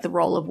about like the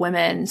role of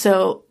women.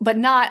 So, but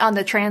not on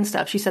the trans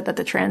stuff. She said that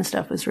the trans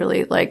stuff was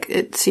really like,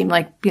 it seemed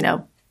like,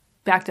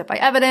 backed up by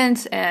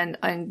evidence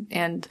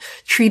and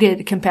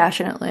treated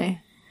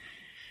compassionately.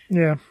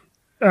 Yeah.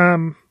 Let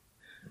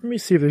me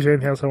see if there's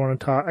anything else I want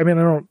to talk. I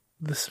mean,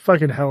 this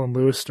fucking Helen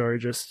Lewis story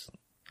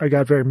I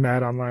got very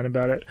mad online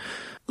about it.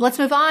 Let's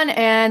move on,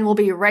 and we'll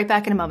be right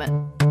back in a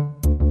moment.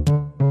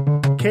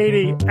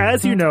 Katie,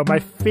 as you know, my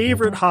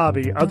favorite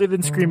hobby, other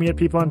than screaming at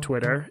people on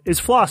Twitter, is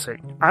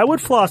flossing. I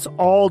would floss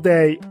all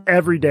day,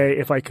 every day,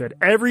 if I could.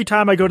 Every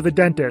time I go to the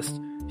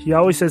dentist, he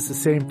always says the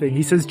same thing.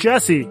 He says,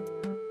 Jesse,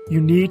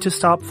 you need to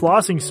stop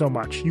flossing so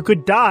much. You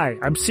could die.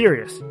 I'm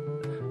serious.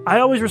 I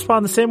always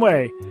respond the same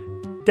way.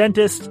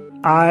 Dentist,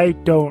 I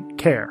don't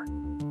care.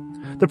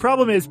 The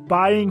problem is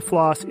buying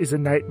floss is a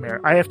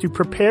nightmare. I have to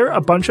prepare a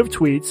bunch of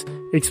tweets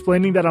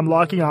explaining that I'm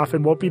logging off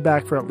and won't be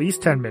back for at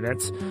least 10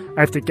 minutes.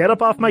 I have to get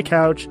up off my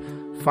couch,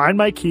 find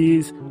my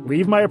keys,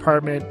 leave my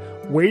apartment,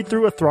 wade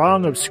through a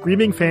throng of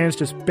screaming fans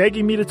just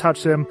begging me to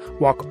touch them,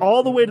 walk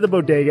all the way to the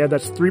bodega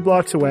that's 3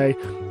 blocks away,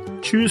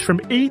 choose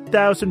from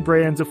 8,000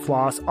 brands of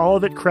floss, all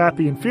of it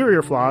crappy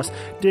inferior floss,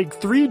 dig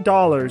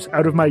 $3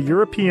 out of my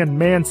European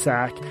man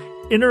sack,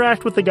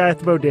 interact with the guy at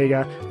the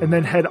bodega, and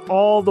then head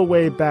all the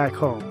way back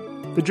home.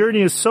 The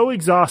journey is so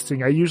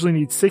exhausting, I usually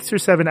need 6 or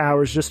 7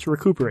 hours just to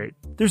recuperate.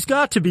 There's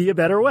got to be a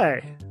better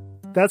way.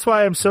 That's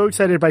why I'm so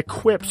excited by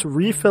Quip's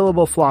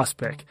refillable floss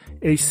pick.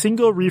 A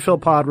single refill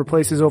pod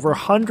replaces over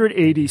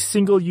 180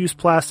 single-use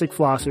plastic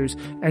flossers,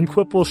 and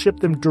Quip will ship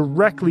them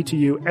directly to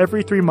you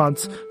every 3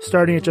 months,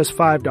 starting at just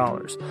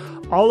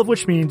 $5. All of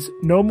which means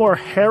no more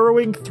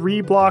harrowing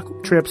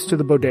 3-block trips to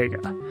the bodega.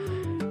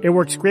 It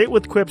works great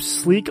with Quip's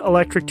sleek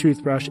electric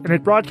toothbrush, and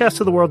it broadcasts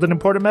to the world an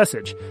important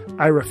message.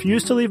 I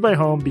refuse to leave my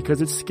home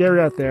because it's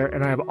scary out there,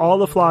 and I have all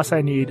the floss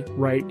I need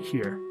right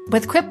here.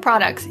 With Quip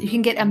products, you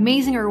can get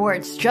amazing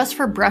rewards just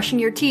for brushing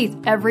your teeth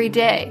every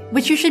day,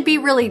 which you should be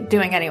really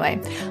doing anyway.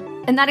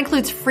 And that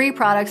includes free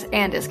products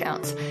and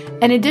discounts.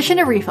 In addition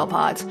to refill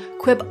pods,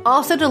 Quip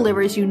also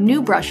delivers you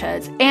new brush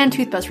heads and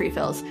toothbrush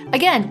refills,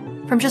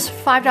 again, from just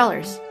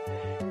 $5.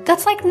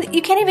 That's like,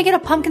 you can't even get a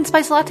pumpkin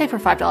spice latte for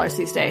 $5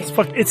 these days.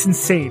 It's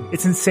insane.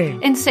 It's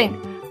insane. Insane.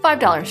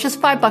 $5. Just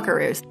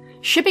 $5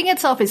 Shipping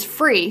itself is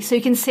free, so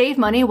you can save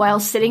money while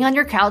sitting on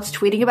your couch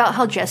tweeting about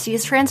how Jesse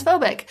is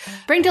transphobic.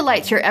 Bring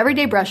delight to your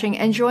everyday brushing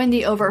and join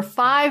the over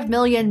 5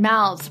 million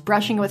mouths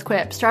brushing with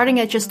Quip, starting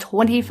at just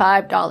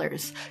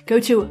 $25. Go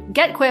to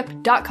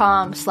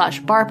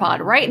getquip.com/barpod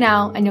right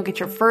now and you'll get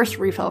your first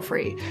refill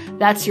free.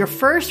 That's your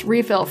first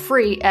refill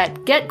free at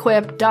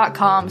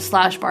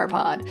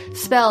getquip.com/barpod.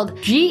 Spelled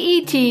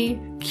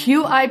GETQUIP.com/barpod.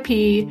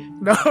 G-E-T-Q-I-P.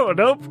 No,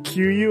 nope.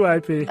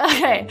 Q-U-I-P.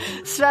 Okay,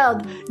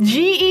 spelled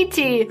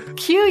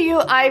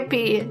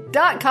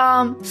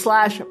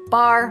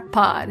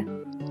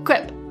GETQUIP.com/barpod.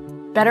 Quip.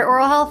 Better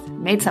oral health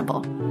made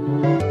simple.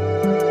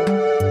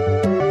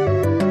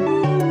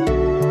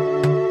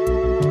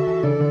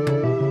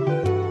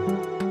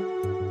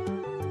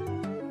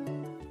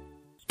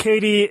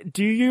 Katie,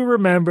 do you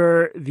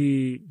remember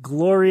the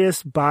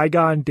glorious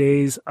bygone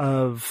days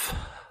of,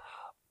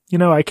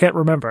 I can't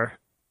remember.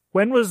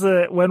 When was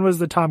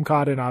the Tom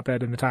Cotton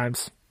op-ed in the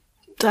Times?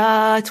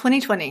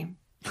 2020.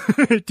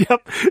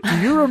 Yep.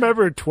 Do you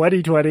remember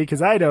 2020?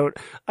 Because I don't.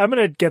 I'm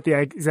going to get the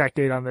exact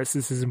date on this.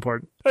 This is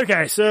important.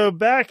 Okay, so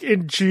back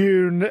in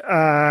June,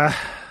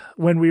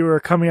 when we were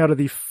coming out of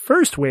the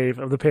first wave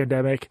of the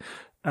pandemic,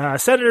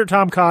 Senator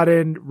Tom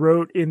Cotton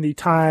wrote in the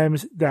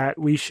Times that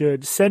we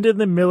should send in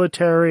the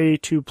military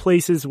to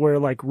places where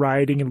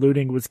rioting and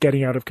looting was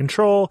getting out of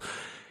control,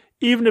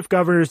 even if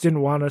governors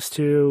didn't want us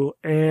to.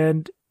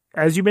 And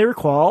as you may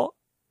recall,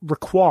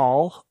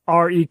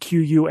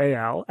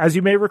 R-E-Q-U-A-L, as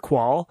you may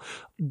recall,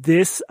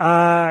 this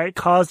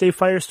caused a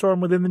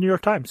firestorm within the New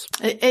York Times.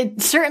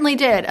 It certainly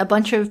did. A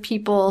bunch of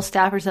people,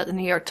 staffers at the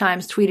New York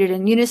Times, tweeted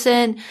in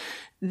unison,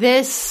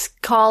 "This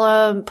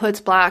column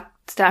puts Black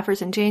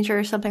staffers in danger,"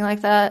 or something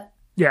like that.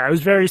 Yeah, it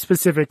was very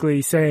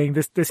specifically saying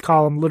this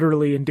column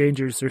literally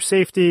endangers their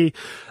safety.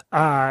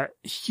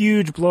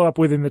 Huge blow up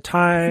within the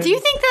Times. Do you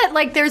think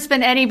that there's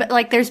been any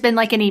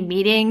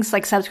meetings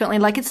subsequently,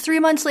 it's 3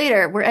 months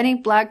later, were any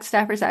Black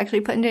staffers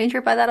actually put in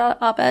danger by that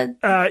op-ed?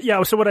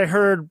 Yeah. So what I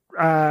heard,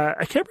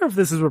 I can't remember if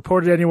this is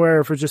reported anywhere, or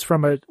if it's just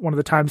from one of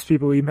the Times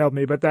people who emailed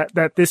me, but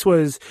that this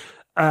was,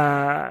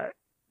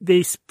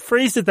 they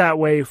phrased it that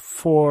way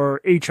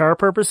for HR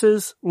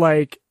purposes.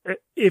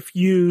 If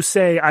you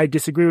say, I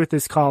disagree with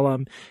this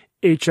column,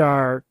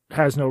 HR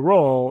has no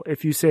role.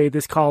 If you say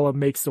this column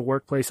makes the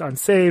workplace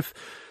unsafe,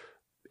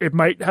 it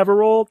might have a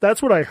role.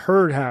 That's what I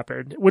heard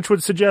happened, which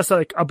would suggest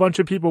a bunch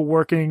of people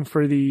working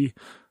for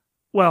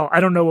I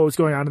don't know what was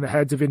going on in the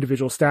heads of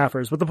individual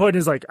staffers, but the point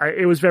is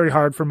it was very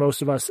hard for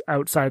most of us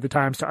outside the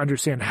Times to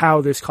understand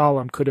how this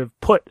column could have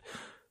put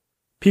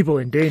people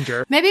in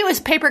danger. Maybe it was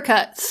paper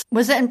cuts.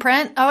 Was it in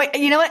print? Oh,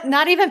 you know what?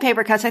 Not even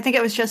paper cuts. I think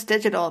it was just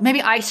digital. Maybe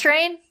Eye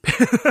Strain?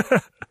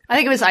 I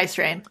think it was Eye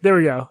Strain. There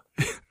we go.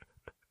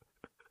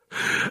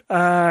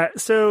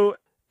 So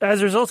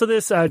as a result of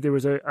this, there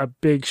was a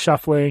big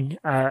shuffling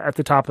at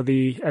the top of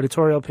the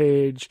editorial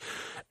page.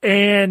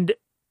 And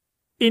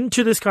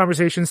into this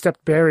conversation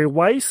stepped Bari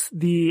Weiss,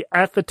 the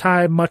at the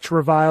time much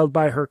reviled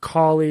by her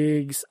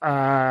colleagues,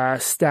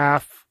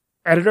 staff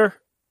editor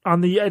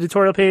on the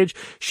editorial page.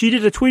 She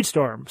did a tweet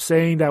storm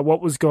saying that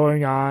what was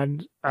going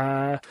on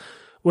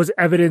was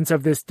evidence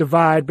of this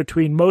divide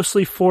between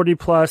mostly 40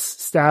 plus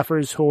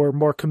staffers who are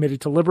more committed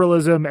to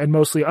liberalism and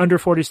mostly under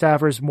 40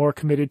 staffers more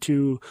committed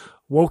to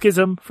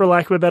wokeism, for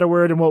lack of a better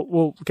word. And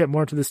we'll get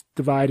more into this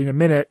divide in a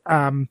minute.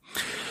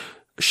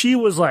 She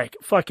was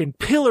fucking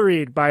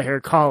pilloried by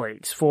her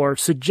colleagues for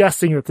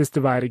suggesting that this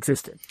divide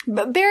existed.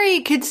 But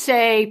Bari could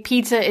say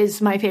pizza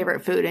is my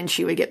favorite food, and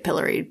she would get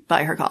pilloried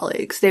by her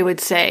colleagues. They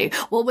would say,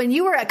 well, when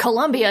you were at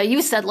Columbia,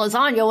 you said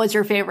lasagna was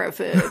your favorite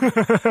food.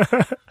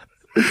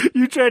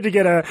 You tried to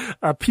get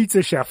a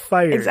pizza chef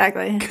fired.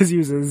 Exactly. Because he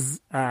was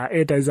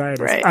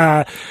anti-Zionist.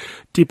 Right.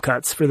 Deep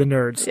cuts for the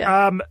nerds.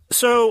 Yeah.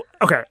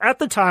 Okay. At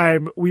the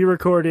time, we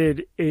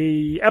recorded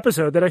a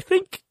episode that I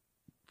think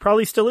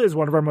probably still is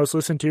one of our most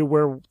listened to,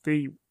 where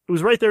it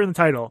was right there in the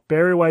title,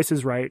 Bari Weiss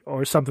is right,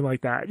 or something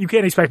like that. You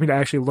can't expect me to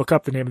actually look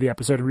up the name of the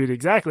episode and read it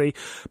exactly,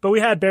 but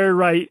we had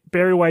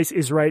Bari Weiss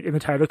is right in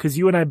the title because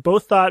you and I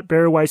both thought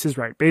Bari Weiss is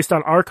right based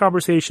on our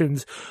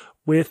conversations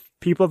with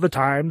people at the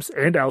Times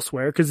and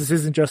elsewhere, because this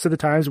isn't just at the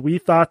Times. We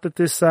thought that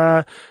this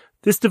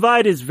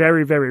divide is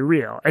very, very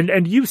real.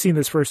 And you've seen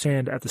this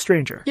firsthand at The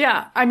Stranger.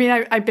 Yeah. I mean,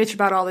 I bitch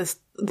about all this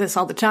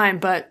all the time,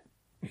 but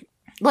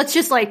let's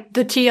just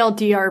the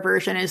TLDR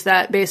version is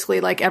that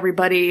basically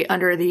everybody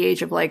under the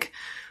age of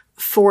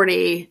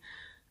 40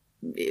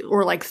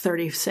 or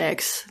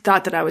 36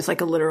 thought that I was a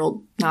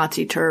literal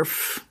Nazi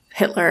TERF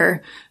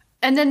Hitler.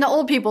 And then the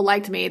old people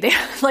liked me. They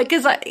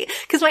cause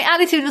my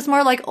attitude was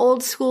more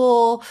old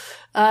school,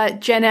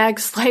 Gen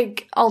X,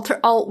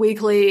 alt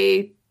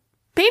weekly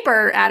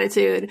paper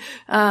attitude.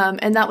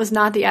 And that was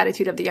not the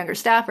attitude of the younger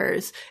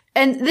staffers.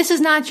 And this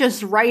is not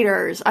just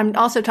writers. I'm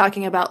also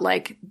talking about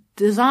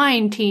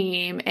design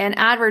team and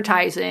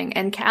advertising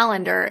and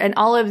calendar and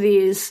all of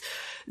these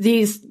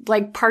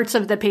parts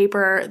of the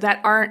paper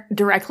that aren't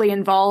directly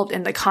involved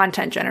in the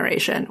content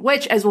generation,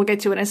 which, as we'll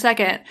get to in a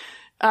second,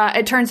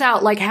 it turns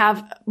out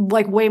have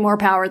way more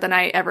power than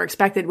I ever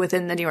expected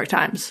within the New York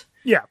Times.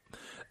 Yeah.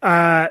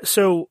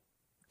 So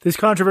this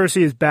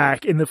controversy is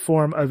back in the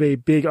form of a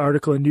big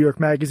article in New York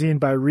Magazine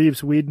by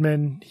Reeves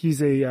Wiedemann.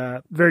 He's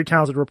a very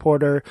talented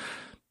reporter.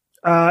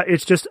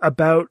 It's just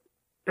about,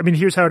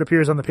 here's how it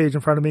appears on the page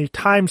in front of me.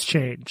 Times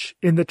change.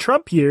 In the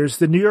Trump years,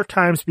 the New York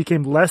Times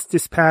became less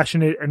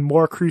dispassionate and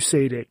more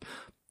crusading,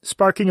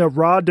 sparking a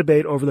raw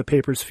debate over the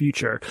paper's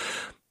future.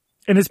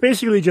 And it's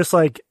basically just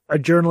like a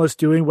journalist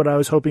doing what I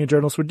was hoping a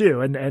journalist would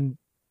do, and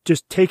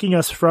just taking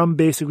us from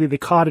basically the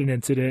Cotton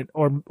incident,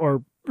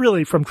 or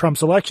really from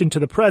Trump's election to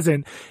the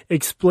present,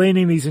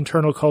 explaining these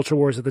internal culture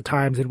wars at the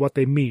Times and what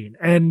they mean.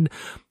 And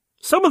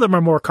some of them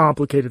are more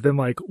complicated than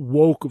like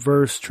woke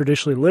versus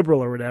traditionally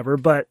liberal or whatever,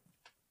 but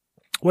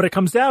what it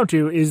comes down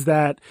to is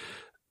that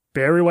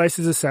Bari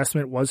Weiss's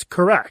assessment was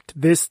correct.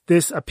 This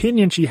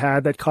opinion she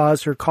had that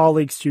caused her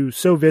colleagues to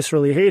so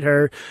viscerally hate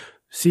her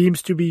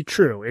seems to be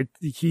true.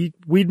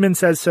 Weidman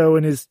says so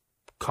in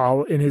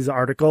his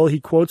article. He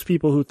quotes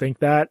people who think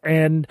that,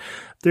 and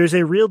there's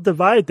a real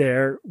divide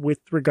there with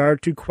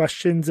regard to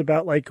questions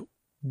about like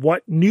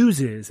what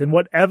news is and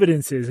what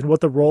evidence is and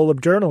what the role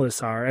of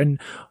journalists are. And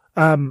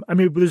I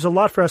mean, there's a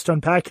lot for us to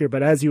unpack here,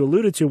 but as you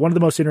alluded to, one of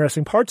the most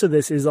interesting parts of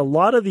this is a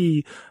lot of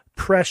the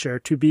pressure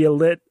to be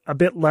a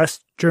bit less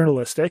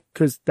journalistic,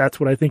 because that's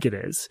what I think it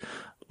is.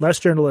 Less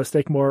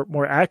journalistic, more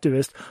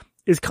activist,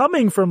 is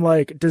coming from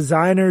like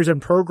designers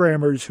and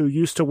programmers who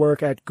used to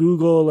work at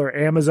Google or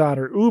Amazon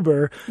or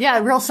Uber. Yeah,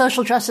 real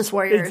social justice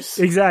warriors.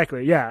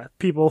 Exactly, yeah.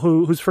 People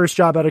whose first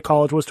job out of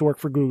college was to work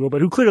for Google,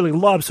 but who clearly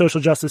love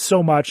social justice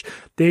so much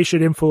they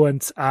should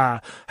influence how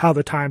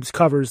the Times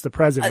covers the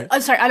president. I'm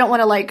sorry, I don't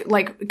want to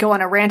like go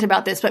on a rant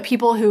about this, but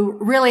people who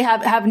really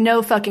have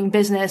no fucking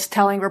business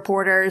telling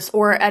reporters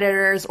or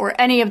editors or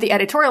any of the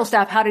editorial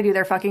staff how to do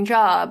their fucking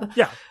job.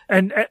 Yeah,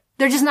 and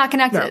they're just not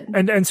connected.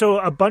 No. And so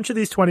a bunch of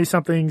these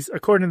 20-somethings,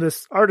 according to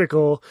this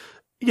article,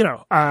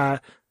 the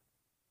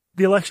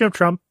election of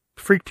Trump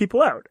freaked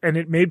people out, and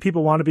it made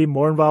people want to be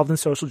more involved in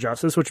social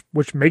justice,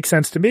 which makes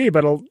sense to me.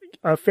 But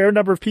a fair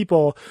number of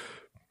people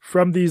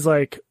from these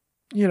like,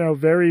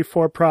 very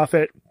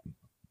for-profit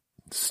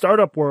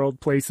startup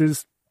world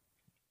places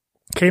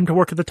came to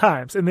work at the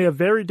Times, and they have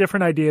very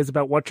different ideas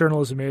about what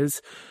journalism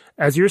is.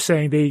 As you're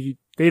saying, they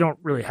don't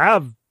really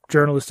have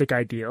journalistic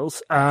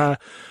ideals.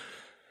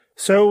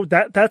 So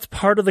that's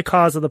part of the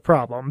cause of the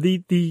problem.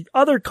 The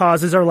other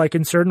causes are like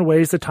in certain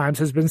ways the Times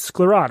has been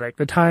sclerotic.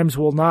 The Times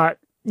will not,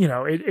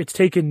 it's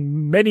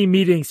taken many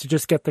meetings to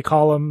just get the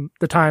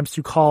Times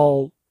to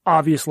call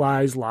obvious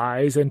lies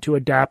and to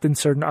adapt in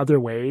certain other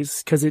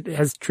ways, because it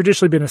has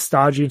traditionally been a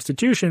stodgy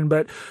institution.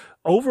 But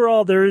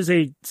overall, there is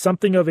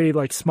something of a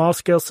like small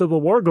scale civil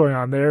war going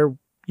on there,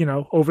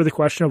 over the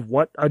question of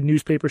what a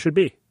newspaper should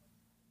be.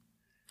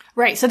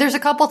 Right. So there's a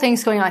couple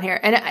things going on here.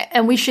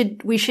 And we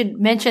should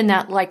mention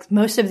that like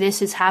most of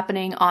this is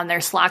happening on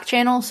their Slack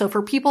channel. So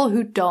for people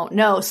who don't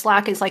know,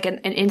 Slack is like an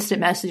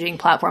instant messaging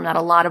platform that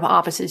a lot of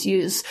offices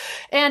use.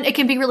 And it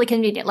can be really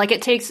convenient. Like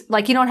it takes,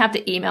 like you don't have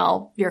to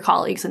email your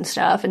colleagues and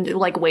stuff and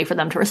like wait for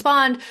them to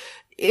respond.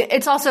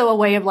 It's also a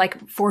way of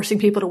like forcing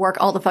people to work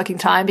all the fucking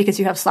time because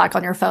you have Slack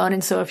on your phone.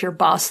 And so if your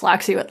boss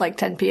slacks you at like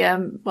 10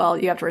 p.m., well,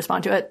 you have to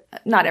respond to it.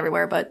 Not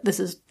everywhere, but this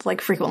is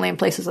like frequently in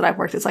places that I've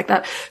worked. It's like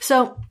that.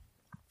 So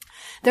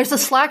there's a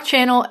Slack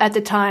channel at the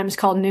Times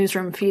called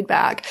Newsroom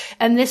Feedback,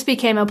 and this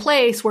became a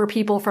place where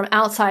people from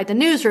outside the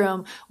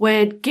newsroom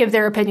would give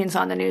their opinions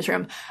on the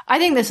newsroom. I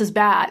think this is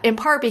bad, in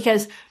part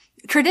because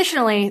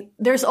traditionally,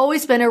 there's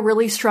always been a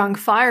really strong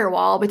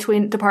firewall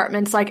between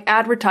departments like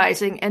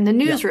advertising and the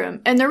newsroom.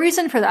 Yeah. And the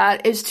reason for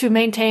that is to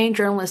maintain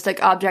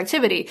journalistic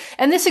objectivity.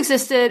 And this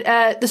existed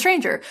at The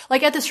Stranger.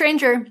 Like at The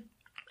Stranger,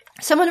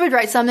 someone would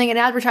write something, an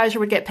advertiser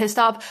would get pissed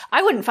off.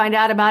 I wouldn't find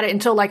out about it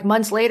until like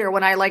months later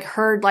when I like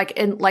heard like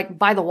in like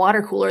by the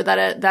water cooler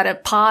that a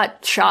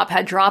pot shop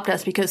had dropped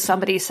us because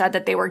somebody said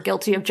that they were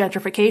guilty of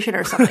gentrification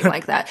or something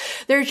like that.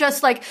 They're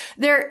just like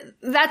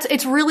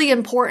it's really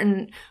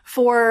important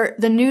for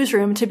the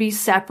newsroom to be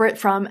separate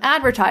from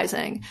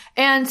advertising.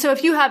 And so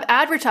if you have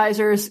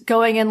advertisers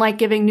going and like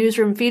giving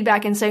newsroom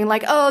feedback and saying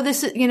like, oh,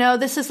 this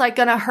is like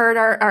going to hurt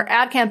our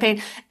ad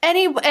campaign,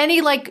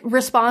 any like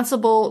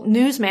responsible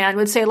newsman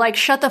would say like,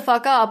 shut the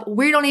fuck up.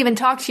 We don't even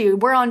talk to you.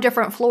 We're on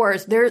different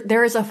floors.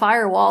 There is a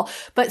firewall.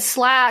 But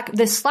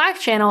this Slack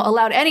channel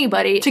allowed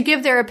anybody to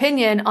give their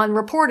opinion on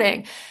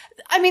reporting.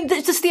 I mean,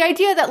 just the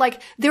idea that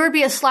like there would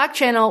be a Slack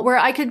channel where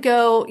I could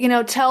go,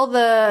 tell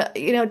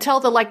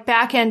the like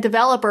back end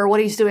developer what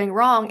he's doing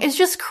wrong is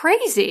just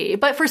crazy.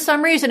 But for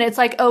some reason, it's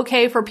like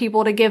okay for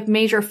people to give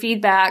major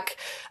feedback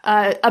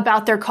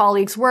about their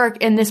colleagues' work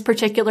in this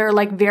particular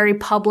like very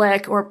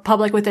public or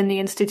public within the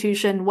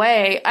institution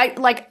way.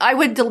 I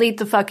would delete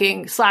the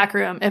fucking Slack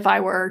room if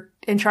I were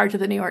in charge of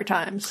the New York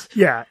Times.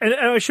 Yeah. And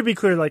I should be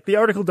clear, like the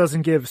article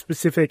doesn't give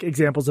specific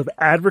examples of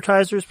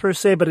advertisers per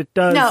se, but it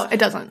does. No, it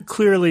doesn't.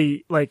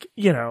 Clearly, like,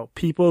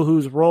 people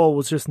whose role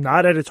was just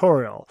not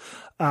editorial,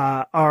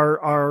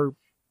 are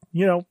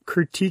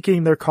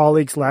critiquing their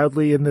colleagues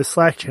loudly in the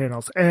Slack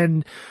channels.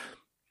 And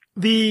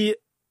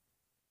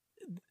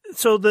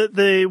so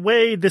the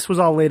way this was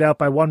all laid out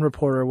by one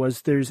reporter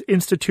was there's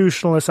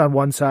institutionalists on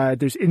one side,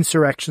 there's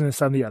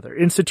insurrectionists on the other.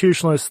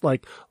 Institutionalists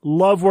like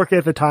love working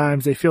at the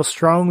Times. They feel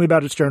strongly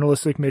about its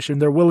journalistic mission.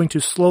 They're willing to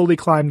slowly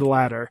climb the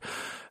ladder.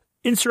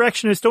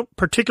 Insurrectionists don't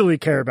particularly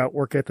care about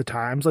work at the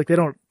Times. Like they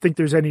don't think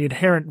there's any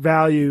inherent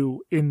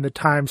value in the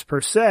Times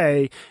per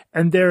se.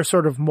 And they're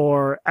sort of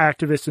more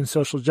activist and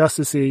social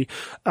justice-y.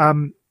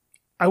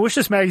 I wish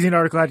this magazine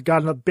article had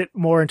gotten a bit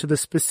more into the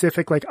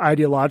specific, like,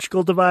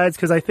 ideological divides,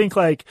 because I think,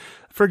 like,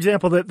 for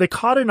example, the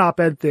Cotton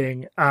op-ed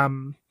thing,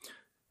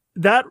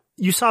 that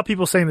you saw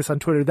people saying this on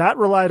Twitter, that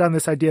relied on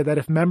this idea that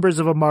if members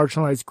of a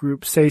marginalized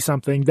group say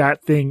something,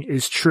 that thing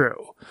is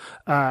true.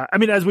 I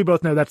mean, as we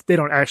both know, that they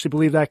don't actually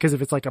believe that, because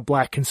if it's like a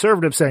black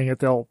conservative saying it,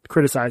 they'll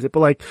criticize it. But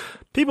like,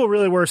 people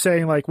really were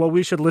saying like, well,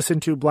 we should listen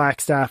to black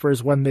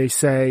staffers when they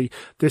say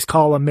this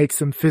column makes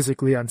them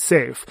physically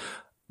unsafe.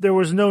 There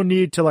was no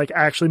need to like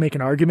actually make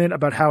an argument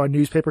about how a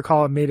newspaper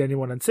column made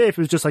anyone unsafe.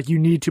 It was just like, you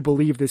need to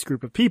believe this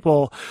group of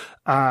people.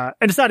 And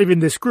it's not even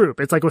this group.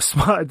 It's like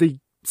the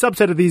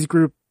subset of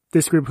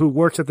this group who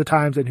works at the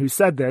Times and who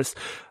said this.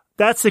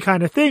 That's the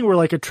kind of thing where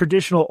like a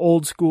traditional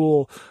old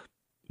school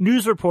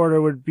news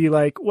reporter would be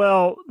like,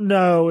 well,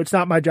 no, it's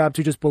not my job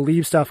to just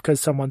believe stuff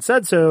because someone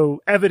said so.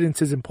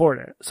 Evidence is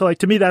important. So like,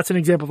 to me, that's an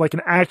example of like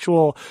an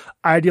actual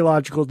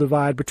ideological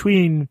divide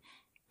between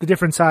the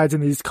different sides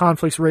and these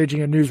conflicts raging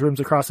in newsrooms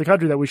across the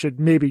country that we should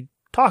maybe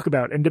talk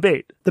about and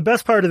debate. The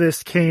best part of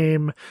this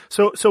came,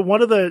 so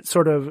one of the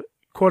sort of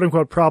quote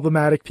unquote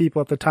problematic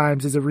people at the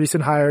Times is a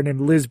recent hire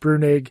named Liz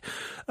Brunig.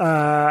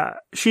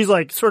 She's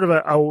like sort of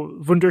a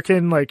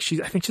wunderkind. Like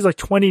I think she's like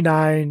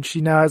 29.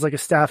 She now has like a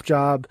staff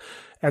job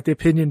at the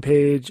opinion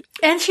page.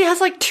 And she has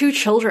like 2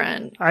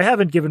 children. I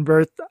haven't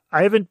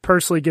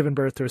personally given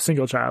birth to a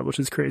single child, which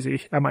is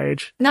crazy at my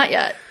age. Not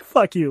yet.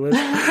 Fuck you, Liz.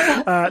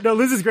 No,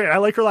 Liz is great. I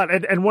like her a lot.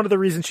 And one of the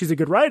reasons she's a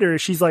good writer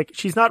is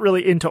she's not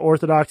really into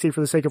orthodoxy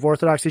for the sake of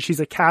orthodoxy. She's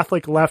a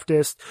Catholic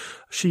leftist.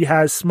 She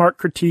has smart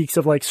critiques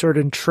of like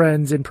certain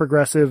trends in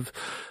progressive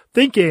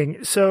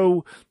thinking.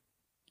 So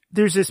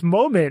there's this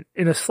moment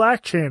in a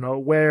Slack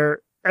channel where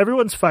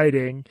everyone's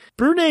fighting.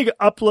 Brunig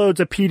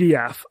uploads a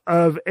PDF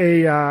of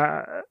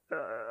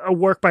a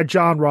work by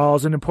John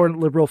Rawls, an important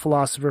liberal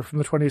philosopher from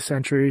the 20th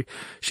century.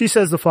 She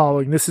says the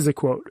following. This is a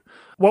quote.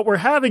 What we're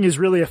having is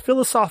really a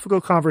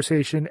philosophical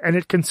conversation, and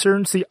it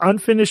concerns the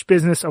unfinished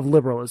business of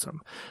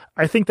liberalism.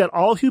 I think that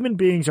all human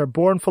beings are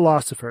born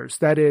philosophers.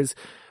 That is,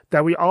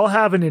 that we all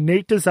have an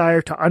innate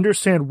desire to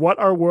understand what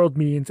our world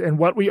means and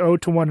what we owe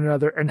to one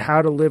another and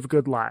how to live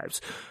good lives.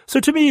 So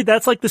to me,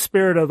 that's like the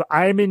spirit of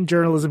I'm in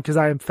journalism because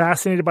I am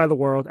fascinated by the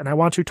world and I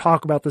want to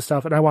talk about this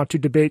stuff and I want to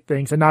debate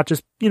things and not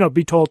just,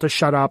 be told to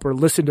shut up or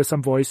listen to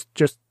some voice,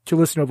 just to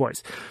listen to a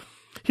voice.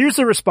 Here's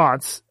the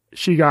response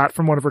she got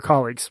from one of her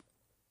colleagues.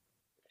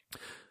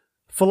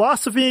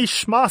 Philosophy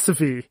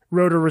Schmosiphy,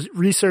 wrote a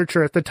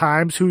researcher at the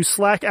Times whose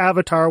Slack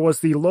avatar was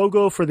the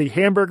logo for the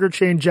hamburger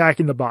chain Jack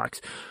in the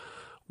Box.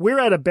 We're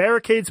at a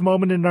barricades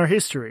moment in our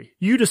history.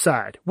 You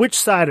decide. Which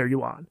side are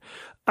you on?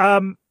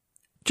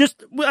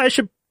 I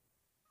should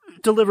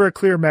deliver a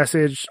clear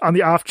message on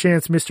the off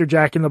chance Mr.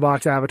 Jack in the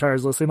Box avatar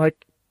is listening.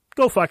 Like,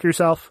 go fuck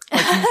yourself.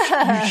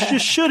 Like, you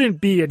just shouldn't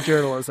be in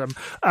journalism.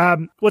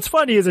 What's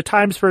funny is a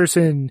Times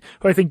person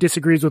who I think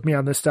disagrees with me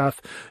on this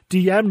stuff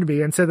DM'd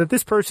me and said that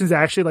this person's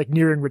actually like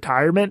nearing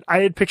retirement. I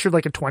had pictured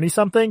like a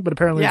 20-something, but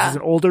apparently This is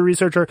an older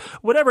researcher.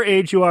 Whatever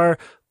age you are,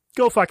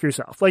 go fuck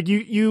yourself. Like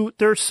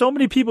there are so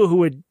many people who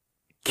would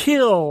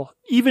kill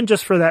even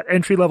just for that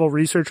entry-level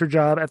researcher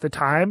job at the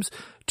Times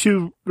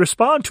to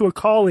respond to a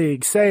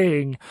colleague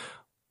saying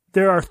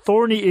there are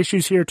thorny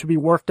issues here to be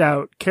worked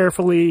out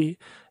carefully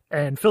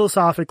and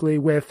philosophically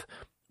with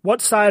what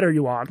side are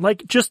you on?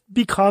 Like, just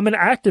become an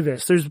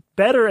activist. There's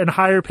better and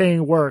higher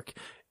paying work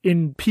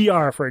in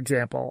PR, for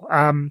example.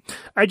 I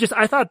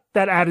thought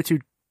that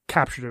attitude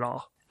captured it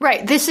all.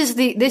 Right. This is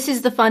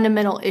the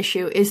fundamental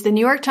issue. Is the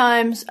New York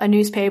Times a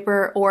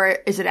newspaper or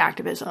is it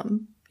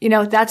activism?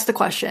 That's the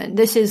question.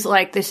 This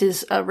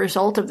is a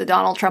result of the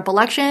Donald Trump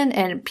election,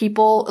 and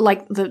people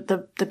like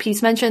the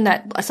piece mentioned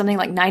that something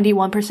like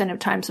 91% of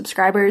Times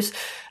subscribers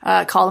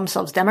call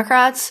themselves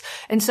Democrats.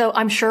 And so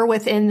I'm sure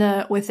within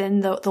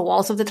the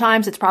walls of the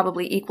Times, it's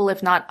probably equal,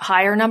 if not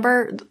higher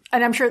number.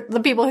 And I'm sure the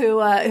people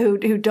who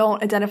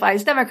don't identify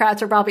as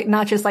Democrats are probably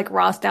not just like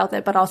Ross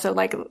Douthat, but also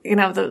like,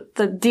 the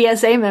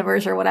DSA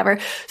members or whatever.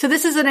 So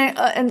this is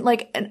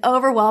an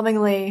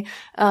overwhelmingly,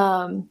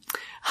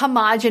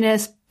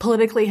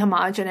 politically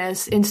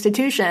homogenous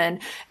institution.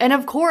 And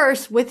of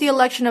course, with the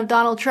election of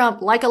Donald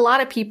Trump, like a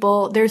lot of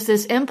people, there's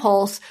this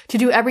impulse to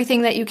do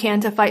everything that you can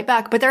to fight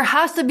back. But there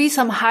has to be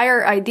some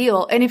higher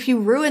ideal. And if you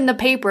ruin the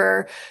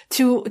paper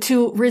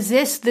to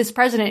resist this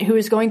president who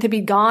is going to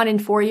be gone in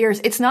 4 years,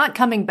 it's not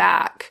coming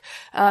back.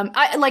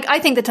 I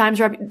think the Times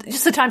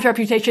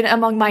reputation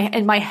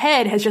in my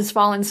head has just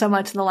fallen so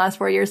much in the last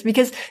 4 years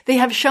because they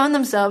have shown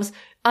themselves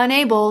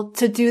unable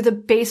to do the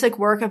basic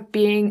work of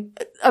being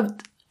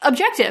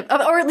objective,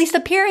 or at least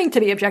appearing to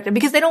be objective,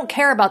 because they don't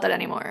care about that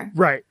anymore.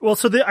 Right. Well,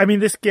 so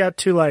this get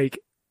to like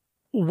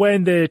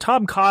when the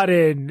Tom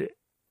Cotton,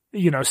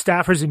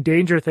 staffers in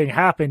danger thing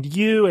happened,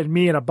 you and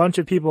me and a bunch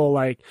of people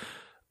like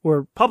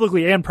were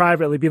publicly and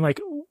privately being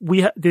like,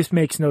 this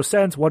makes no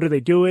sense. What are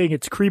they doing?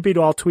 It's creepy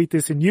to all tweet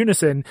this in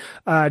unison.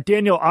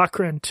 Daniel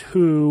Okrent,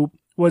 who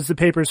was the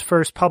paper's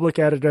first public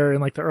editor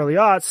in like the early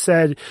aughts,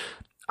 said,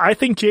 I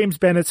think James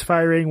Bennett's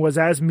firing was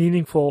as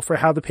meaningful for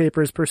how the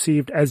paper is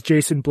perceived as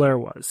Jason Blair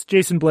was.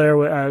 Jason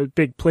Blair, a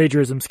big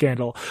plagiarism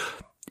scandal.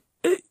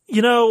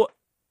 You know,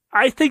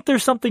 I think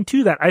there's something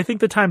to that. I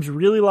think the Times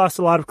really lost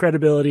a lot of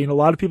credibility in a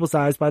lot of people's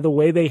eyes by the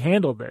way they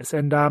handled this.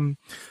 And,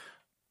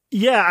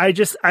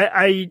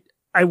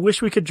 I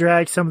wish we could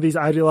drag some of these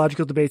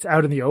ideological debates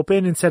out in the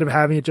open instead of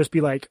having it just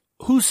be like,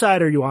 whose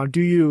side are you on?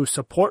 Do you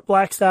support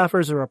black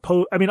staffers or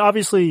oppose? I mean,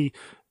 obviously,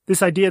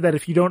 this idea that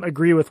if you don't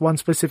agree with one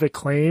specific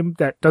claim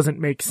that doesn't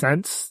make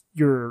sense,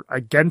 you're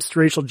against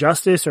racial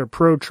justice or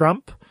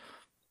pro-Trump.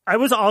 I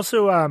was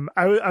also,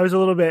 I was a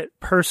little bit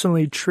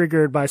personally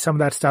triggered by some of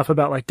that stuff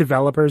about like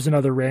developers and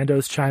other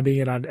randos chiming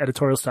in on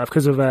editorial stuff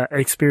because of an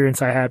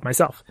experience I had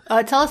myself.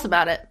 Tell us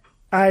about it.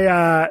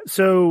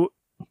 So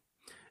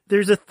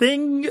there's a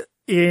thing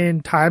in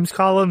Times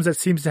columns that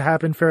seems to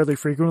happen fairly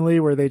frequently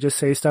where they just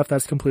say stuff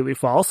that's completely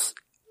false.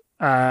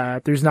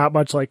 There's not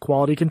much like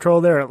quality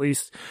control there, at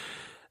least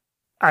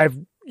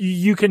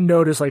you can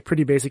notice like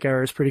pretty basic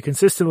errors pretty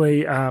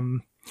consistently.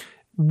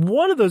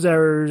 One of those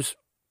errors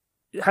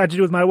had to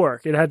do with my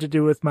work. It had to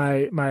do with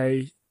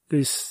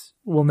this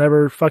will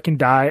never fucking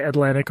die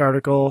Atlantic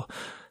article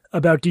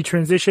about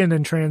detransition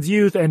and trans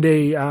youth, and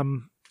a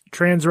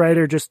trans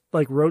writer just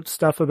like wrote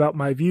stuff about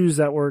my views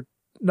that were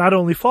not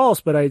only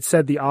false, but I had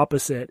said the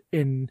opposite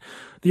in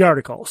the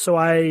article. So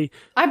I'm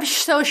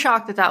so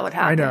shocked that would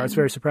happen. I know, it's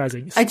very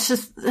surprising. It's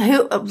just,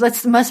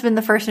 must have been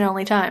the first and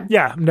only time.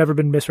 Yeah, I've never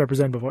been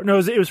misrepresented before. No,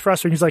 it was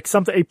frustrating. It's like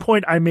a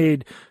point I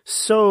made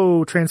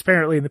so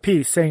transparently in the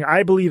piece saying,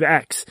 I believe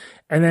X.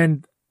 And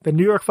then the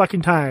New York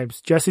fucking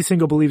Times, Jesse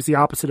Singal believes the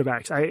opposite of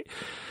X.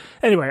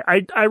 Anyway,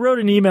 I wrote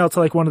an email to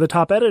like one of the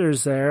top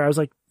editors there. I was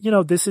like,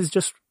 this is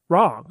just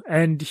wrong.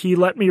 And he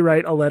let me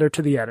write a letter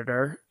to the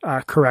editor,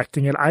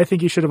 correcting it. I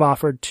think he should have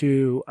offered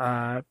to,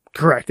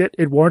 correct it.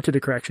 It warranted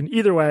a correction.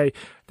 Either way,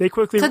 they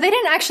quickly. So they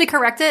didn't actually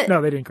correct it?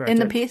 No, they didn't correct it. In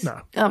the piece?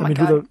 No. Oh my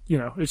God.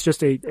 It's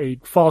just a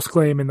false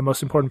claim in the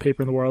most important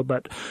paper in the world,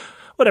 but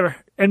whatever.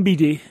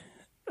 NBD.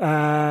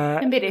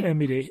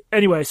 NBD.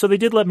 Anyway, so they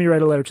did let me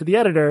write a letter to the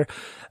editor.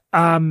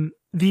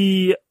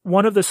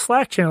 One of the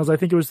Slack channels, I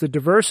think it was the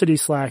diversity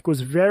Slack,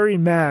 was very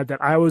mad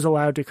that I was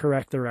allowed to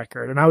correct the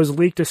record. And I was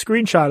leaked a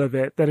screenshot of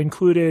it that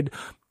included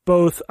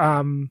both,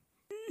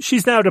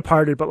 she's now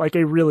departed, but like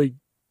a really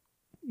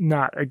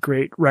not a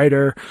great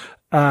writer.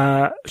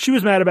 She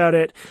was mad about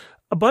it.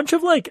 A bunch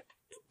of like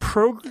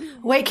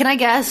Wait, can I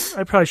guess?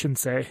 I probably shouldn't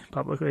say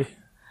publicly.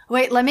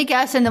 Wait, let me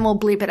guess and then we'll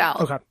bleep it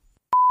out. Okay.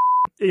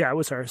 Yeah, it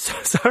was her.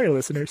 Sorry,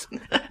 listeners.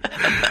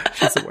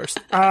 She's the worst.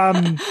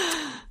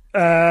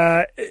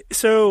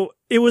 So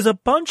it was a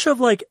bunch of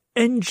like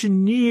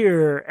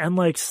engineer and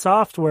like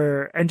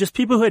software and just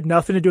people who had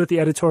nothing to do with the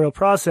editorial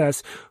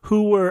process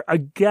who were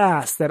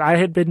aghast that I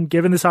had been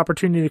given this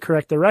opportunity to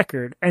correct the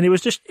record. And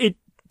it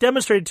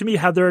demonstrated to me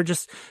how there are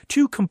just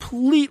two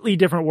completely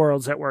different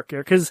worlds at work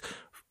here. Cause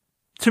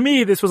to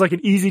me, this was like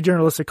an easy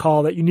journalistic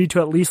call that you need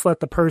to at least let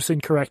the person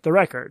correct the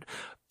record.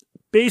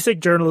 Basic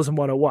journalism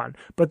 101.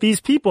 But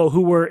these people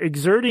who were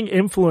exerting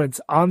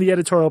influence on the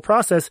editorial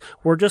process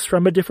were just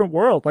from a different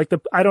world. Like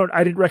I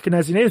didn't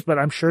recognize the names, but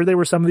I'm sure they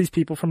were some of these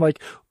people from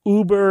like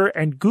Uber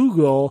and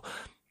Google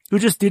who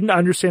just didn't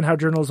understand how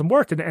journalism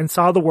worked and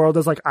saw the world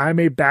as like, I'm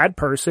a bad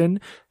person.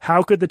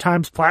 How could the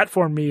Times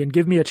platform me and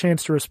give me a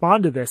chance to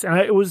respond to this? And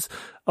it was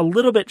a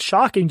little bit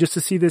shocking just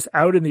to see this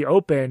out in the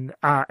open,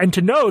 and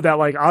to know that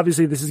like,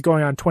 obviously this is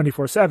going on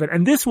 24/7.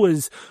 And this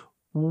was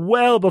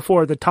well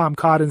before the Tom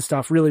Cotton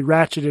stuff really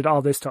ratcheted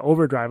all this to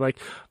overdrive. Like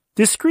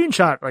this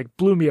screenshot like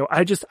blew me.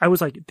 I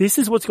was like, this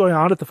is what's going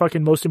on at the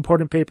fucking most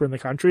important paper in the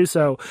country.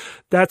 So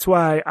that's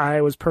why I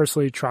was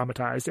personally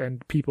traumatized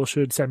and people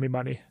should send me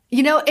money.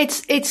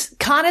 It's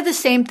kind of the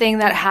same thing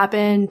that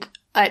happened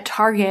at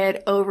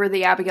Target over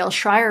the Abigail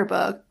Schreier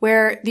book,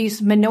 where these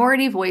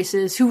minority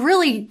voices who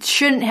really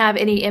shouldn't have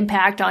any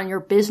impact on your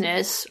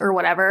business or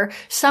whatever,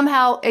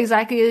 somehow,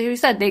 exactly as you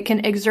said, they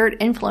can exert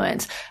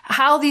influence.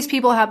 How these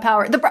people have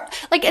power. And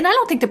I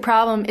don't think the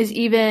problem is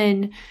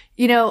even,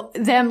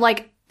 them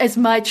like as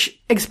much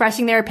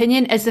expressing their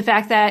opinion as the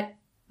fact that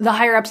the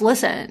higher ups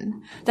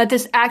listen, that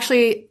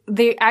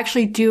they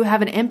actually do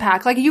have an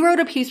impact. Like you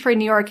wrote a piece for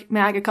New York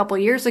Mag a couple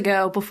of years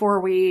ago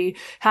before we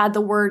had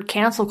the word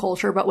cancel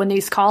culture, but when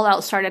these call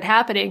outs started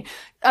happening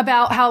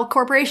about how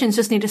corporations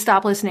just need to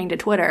stop listening to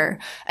Twitter.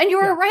 And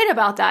you were right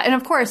about that. And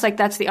of course, like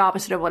that's the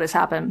opposite of what has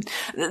happened.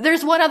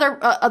 There's one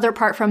other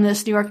part from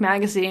this New York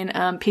Magazine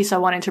piece I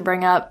wanted to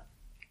bring up.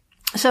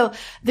 So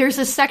there's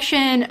a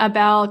section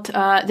about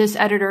this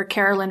editor,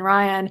 Carolyn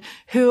Ryan,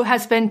 who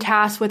has been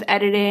tasked with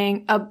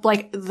editing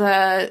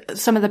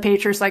some of the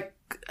papers, like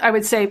I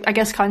would say, I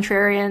guess,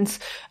 contrarians.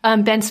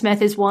 Ben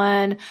Smith is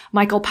one.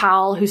 Michael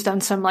Powell, who's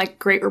done some like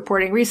great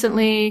reporting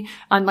recently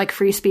on like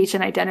free speech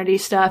and identity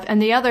stuff.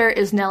 And the other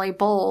is Nellie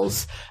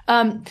Bowles.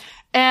 And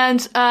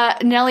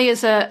Nellie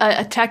is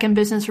a tech and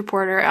business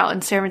reporter out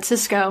in San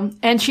Francisco.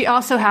 And she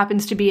also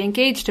happens to be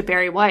engaged to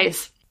Bari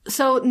Weiss.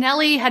 So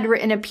Nellie had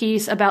written a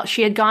piece about,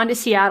 she had gone to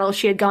Seattle,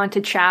 she had gone to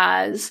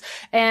Chaz,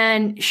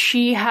 and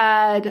she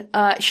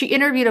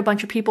interviewed a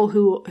bunch of people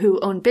who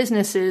own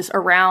businesses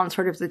around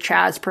sort of the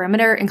Chaz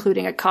perimeter,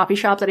 including a coffee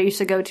shop that I used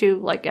to go to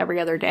like every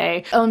other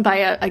day, owned by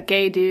a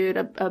gay dude,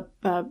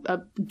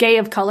 a gay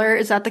of color.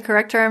 Is that the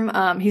correct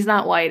term? He's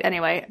not white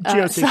anyway.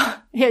 GOC.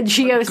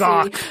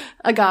 GOC.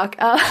 A gawk.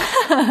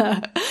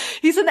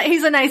 He's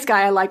a nice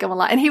guy. I like him a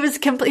lot. And he was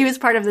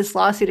part of this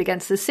lawsuit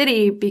against the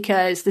city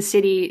because the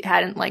city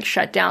hadn't like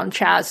shut down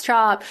Chaz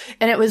Chop,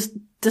 and it was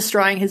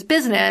destroying his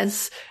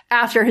business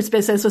after his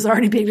business was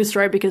already being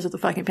destroyed because of the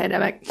fucking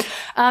pandemic.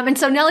 And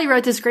so Nellie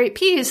wrote this great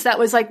piece that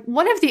was like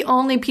one of the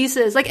only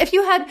pieces, like if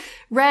you had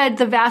read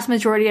the vast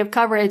majority of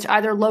coverage,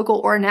 either local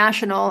or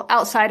national,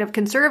 outside of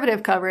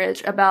conservative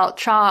coverage about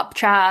CHOP,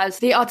 Chaz,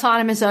 the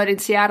autonomous zone in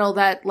Seattle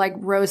that like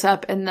rose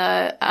up in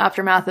the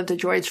aftermath of the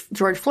George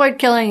Floyd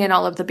killing and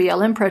all of the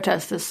BLM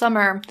protests this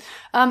summer.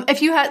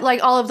 If you had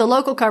like all of the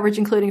local coverage,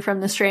 including from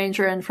The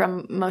Stranger and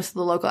from most of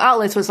the local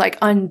outlets, was like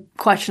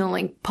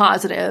unquestionably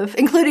positive,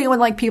 including when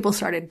like people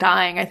started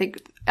dying. I think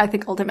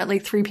ultimately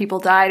 3 people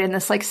died in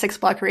this like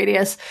 6-block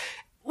radius,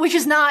 which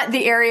is not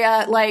the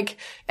area, like,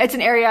 it's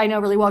an area I know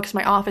really well because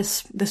my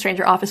office, the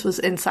Stranger office, was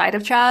inside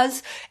of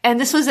Chaz.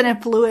 And this was an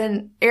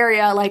affluent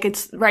area, like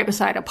it's right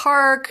beside a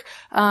park.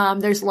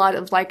 There's a lot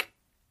of like,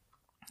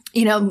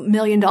 you know,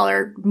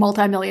 multi-million-dollar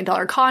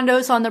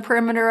condos on the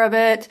perimeter of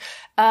it.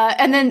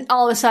 And then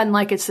all of a sudden,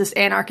 like, it's this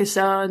anarchist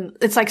zone.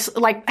 It's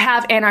like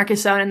half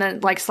anarchist zone and then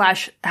like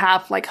 /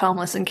 half like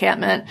homeless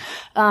encampment.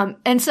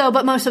 And so,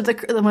 but most of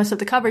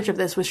the coverage of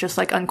this was just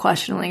like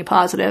unquestionably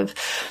positive.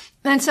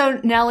 And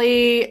so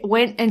Nellie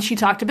went and she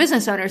talked to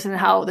business owners and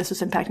how this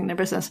was impacting their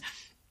business.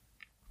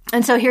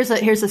 And so here's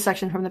a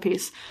section from the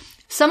piece.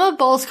 Some of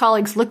Bull's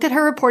colleagues looked at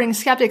her reporting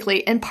skeptically.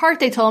 In part,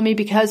 they told me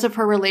because of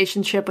her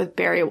relationship with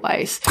Bari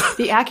Weiss.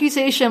 The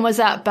accusation was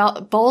that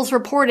Bull's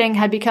reporting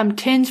had become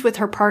tinged with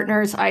her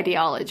partner's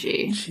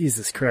ideology.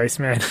 Jesus Christ,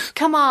 man.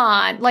 Come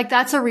on. Like,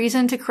 that's a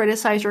reason to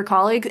criticize your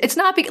colleagues. It's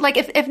not like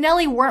if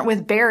Nellie weren't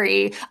with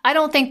Bari, I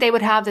don't think they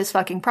would have this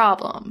fucking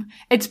problem.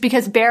 It's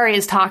because Bari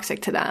is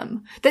toxic to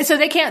them. So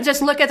they can't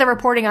just look at the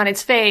reporting on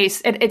its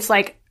face. It's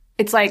like,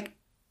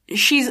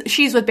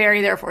 she's with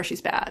Bari, therefore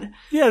she's bad.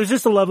 Yeah, there's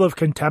just a level of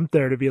contempt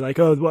there to be like,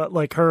 oh, what,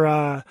 like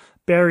her,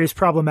 Barry's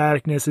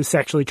problematicness is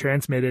sexually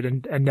transmitted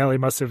and Nellie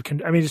must have,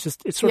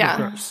 it's sort of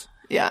gross.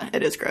 Yeah,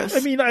 it is gross. I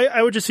mean,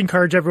 I would just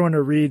encourage everyone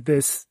to read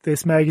this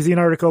magazine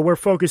article. We're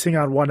focusing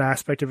on one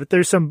aspect of it.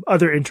 There's some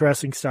other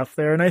interesting stuff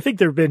there. And I think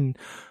there've been,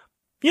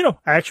 you know,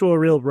 actual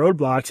real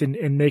roadblocks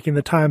in making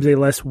the Times a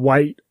less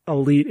white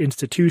elite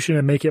institution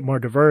and make it more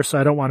diverse. So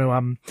I don't want to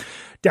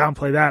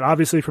downplay that.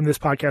 Obviously, from this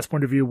podcast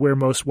point of view, we're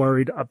most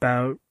worried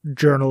about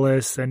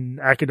journalists and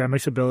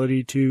academics'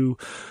 ability to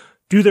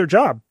do their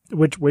job,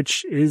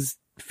 which is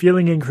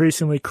feeling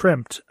increasingly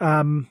crimped.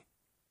 I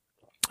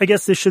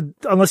guess this should,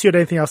 unless you had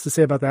anything else to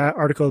say about that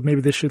article,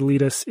 maybe this should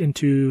lead us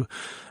into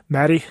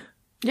Maddie.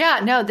 Yeah,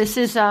 no, this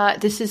is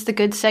the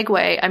good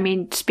segue. I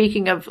mean,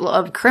 speaking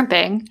of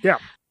crimping. Yeah.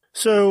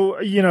 So,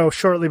 you know,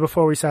 shortly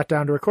before we sat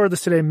down to record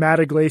this today,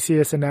 Matt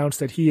Iglesias announced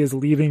that he is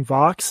leaving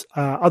Vox,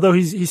 although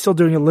he's still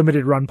doing a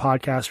limited run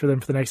podcast for them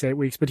for the next 8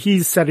 weeks, but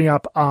he's setting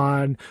up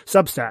on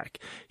Substack.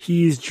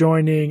 He's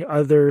joining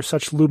other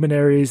such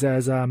luminaries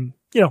as,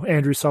 you know,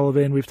 Andrew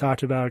Sullivan. We've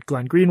talked about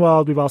Glenn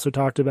Greenwald. We've also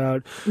talked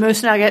about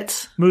Moose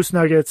Nuggets,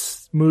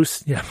 Moose's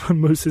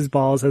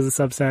Balls as a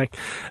Substack.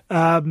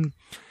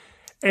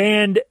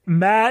 And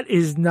Matt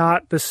is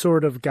not the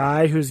sort of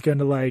guy who's going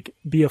to like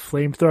be a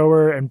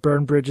flamethrower and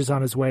burn bridges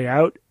on his way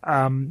out.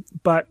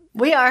 But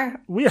we are,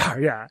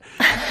 yeah.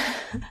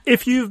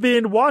 If you've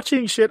been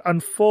watching shit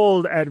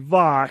unfold at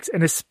Vox,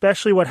 and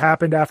especially what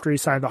happened after he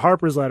signed the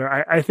Harper's letter,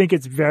 I think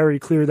it's very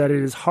clear that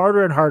it is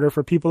harder and harder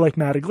for people like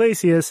Matt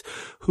Iglesias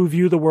who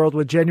view the world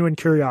with genuine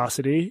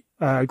curiosity,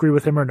 agree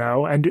with him or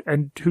no,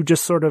 and who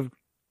just sort of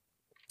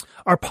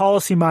are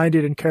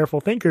policy-minded and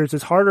careful thinkers.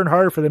 It's harder and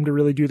harder for them to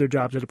really do their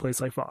jobs at a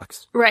place like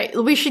Vox. Right.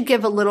 We should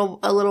give a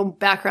little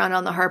background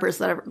on the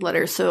Harper's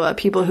letter so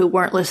people who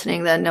weren't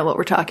listening then know what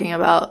we're talking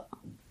about.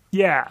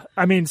 Yeah.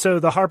 I mean, so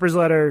the Harper's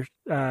letter,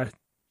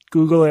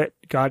 Google it,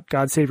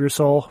 God save your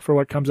soul for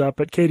what comes up.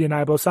 But Katie and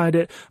I both signed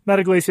it. Matt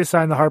Iglesias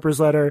signed the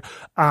Harper's letter.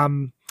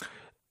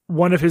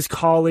 One of his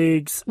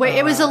colleagues. Wait,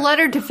 it was a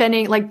letter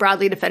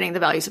broadly defending the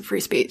values of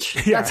free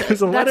speech. Yeah, it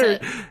was a letter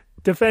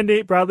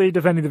broadly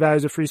defending the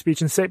values of free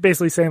speech and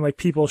basically saying like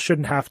people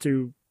shouldn't have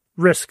to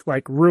risk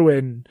like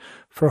ruin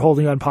for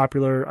holding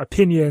unpopular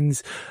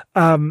opinions.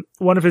 One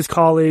of his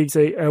colleagues,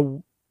 a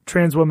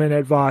trans woman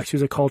at Vox,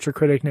 who's a culture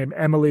critic named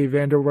Emily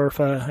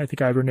Vanderwerfa, I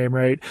think I have her name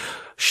right.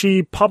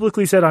 She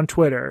publicly said on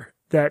Twitter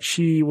that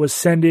she was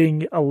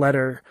sending a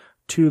letter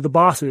to the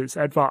bosses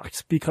at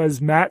Vox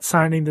because Matt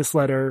signing this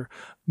letter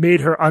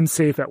made her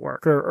unsafe at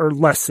work or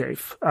less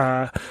safe.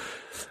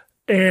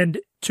 And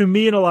to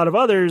me and a lot of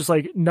others,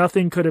 like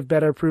nothing could have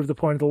better proved the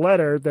point of the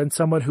letter than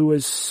someone who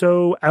was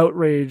so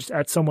outraged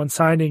at someone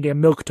signing a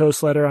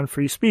milquetoast letter on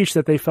free speech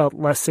that they felt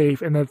less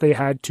safe and that they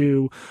had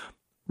to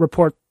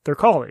report their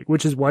colleague,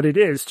 which is what it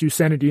is to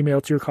send an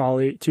email to your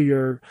colleague, to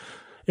your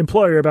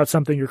employer about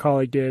something your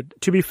colleague did.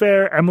 To be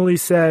fair, Emily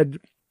said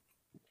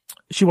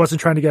she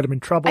wasn't trying to get him in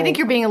trouble. I think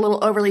you're being a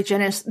little overly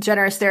generous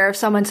there. If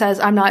someone says,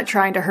 I'm not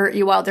trying to hurt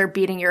you while they're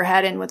beating your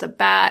head in with a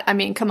bat, I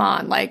mean, come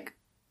on, like,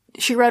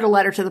 she wrote a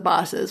letter to the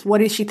bosses. What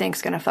does she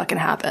think's going to fucking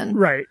happen?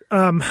 Right.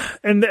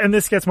 And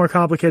this gets more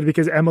complicated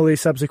because Emily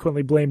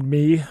subsequently blamed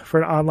me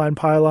for an online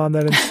pile-on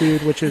that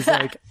ensued, which is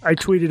like, I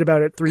tweeted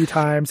about it 3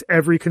 times.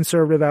 Every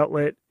conservative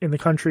outlet in the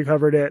country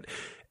covered it.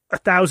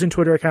 1,000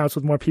 Twitter accounts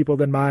with more people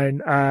than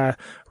mine,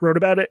 wrote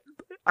about it.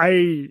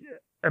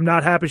 I'm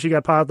not happy she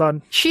got piled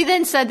on. She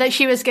then said that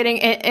she was getting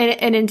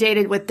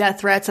inundated with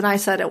death threats, and I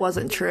said it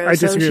wasn't true,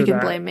 so she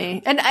can blame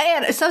me. And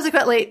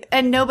subsequently,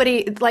 and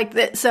nobody,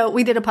 like, so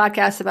we did a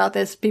podcast about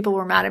this. People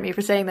were mad at me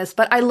for saying this,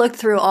 but I looked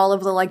through all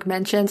of the, like,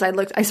 mentions. I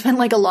spent,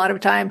 like, a lot of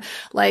time,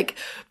 like,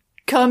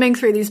 combing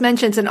through these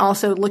mentions and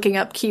also looking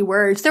up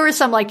keywords. There was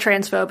some, like,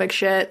 transphobic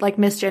shit, like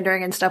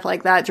misgendering and stuff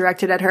like that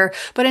directed at her.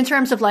 But in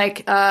terms of,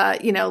 like,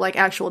 like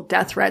actual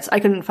death threats, I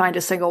couldn't find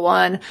a single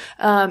one.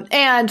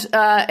 And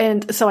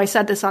so I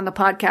said this on the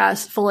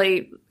podcast,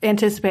 fully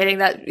anticipating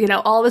that,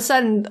 all of a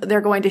sudden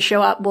they're going to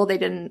show up. Well, they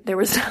didn't.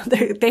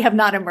 They have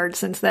not emerged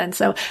since then.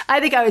 So I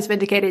think I was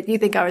vindicated. You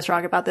think I was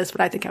wrong about this, but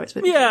I think I was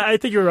vindicated. Yeah, I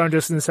think you're wrong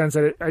just in the sense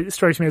that it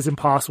strikes me as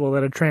impossible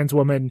that a trans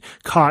woman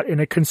caught in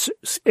a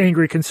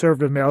angry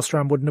conservative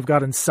maelstrom wouldn't have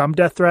gotten some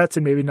death threats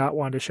and maybe not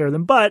wanted to share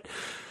them. But,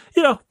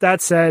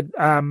 that said,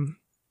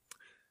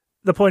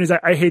 the point is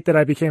I hate that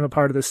I became a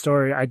part of this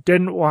story. I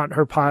didn't want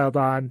her piled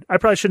on. I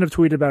probably shouldn't have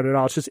tweeted about it at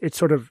all. It's just,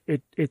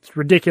 it's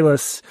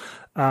ridiculous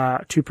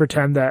to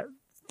pretend that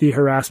the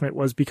harassment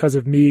was because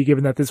of me,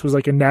 given that this was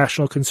like a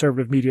national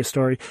conservative media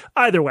story.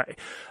 Either way,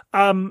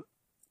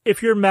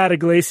 if you're Matt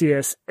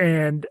Iglesias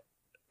and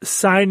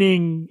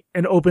signing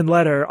an open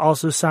letter,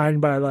 also signed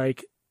by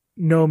like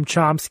Noam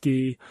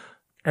Chomsky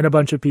and a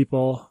bunch of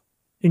people,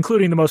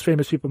 including the most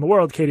famous people in the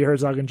world, Katie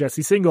Herzog and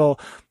Jesse Singal,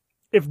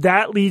 if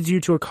that leads you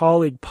to a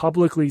colleague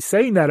publicly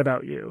saying that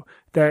about you,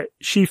 that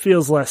she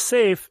feels less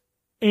safe,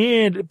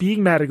 and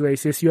being Matt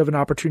Iglesias, you have an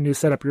opportunity to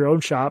set up your own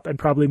shop and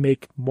probably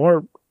make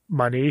more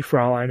money for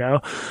all I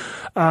know.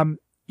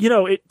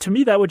 To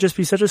me, that would just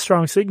be such a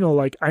strong signal.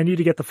 Like, I need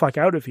to get the fuck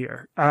out of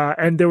here.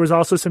 And there was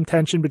also some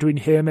tension between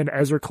him and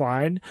Ezra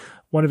Klein,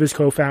 one of his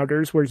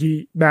co-founders, where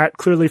Matt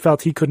clearly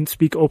felt he couldn't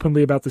speak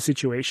openly about the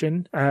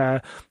situation.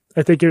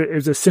 I think it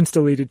was a since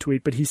deleted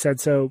tweet, but he said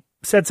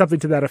something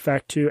to that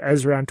effect to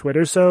Ezra on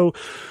Twitter. So,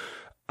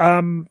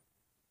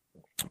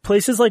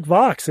 places like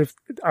Vox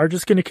are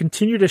just going to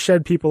continue to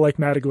shed people like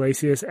Matt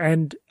Iglesias.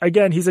 And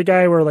again, he's a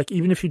guy where, like,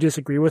 even if you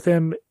disagree with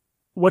him,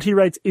 what he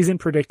writes isn't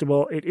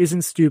predictable. It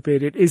isn't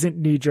stupid. It isn't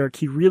knee jerk.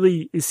 He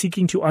really is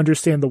seeking to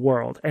understand the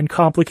world and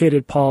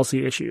complicated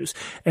policy issues.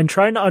 And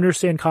trying to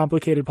understand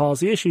complicated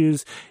policy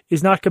issues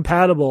is not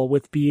compatible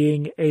with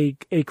being a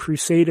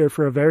crusader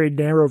for a very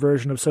narrow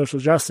version of social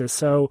justice.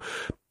 So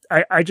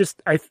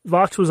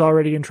Vox was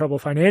already in trouble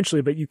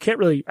financially, but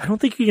I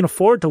don't think you can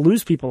afford to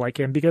lose people like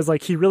him because,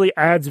 like, he really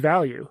adds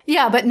value.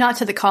 Yeah, but not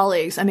to the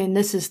colleagues. I mean,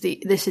 this is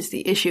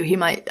the issue. He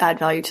might add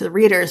value to the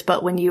readers,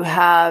 but when you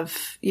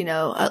have,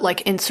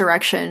 like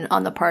insurrection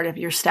on the part of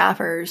your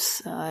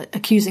staffers,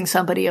 accusing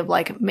somebody of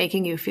like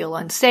making you feel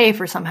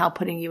unsafe or somehow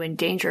putting you in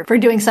danger for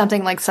doing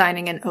something like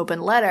signing an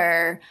open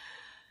letter,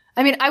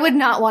 I mean, I would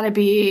not want to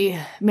be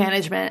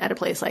management at a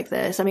place like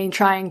this. I mean,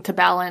 trying to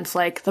balance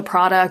like the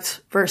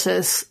product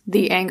versus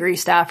the angry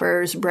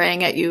staffers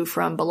braying at you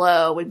from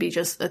below would be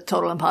just a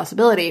total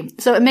impossibility.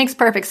 So it makes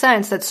perfect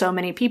sense that so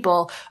many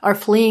people are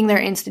fleeing their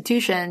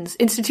institutions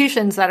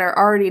that are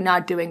already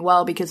not doing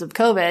well because of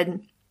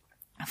COVID,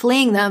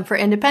 fleeing them for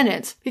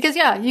independence. Because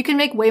yeah, you can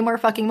make way more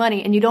fucking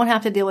money and you don't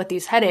have to deal with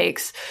these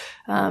headaches.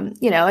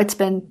 It's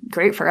been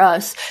great for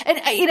us. And,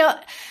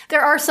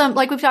 there are some,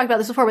 like we've talked about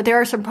this before, but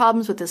there are some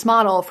problems with this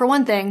model. For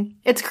one thing,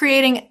 it's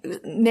creating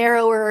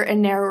narrower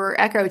and narrower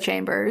echo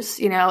chambers.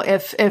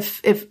 If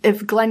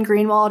Glenn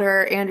Greenwald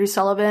or Andrew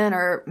Sullivan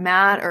or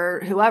Matt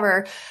or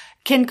whoever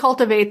can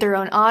cultivate their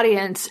own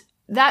audience,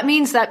 that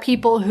means that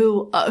people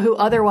who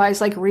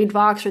otherwise like read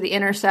Vox or The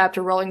Intercept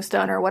or Rolling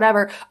Stone or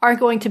whatever aren't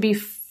going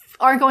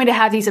to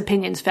have these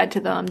opinions fed to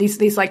them,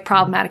 these like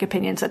problematic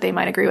opinions that they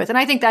might agree with. And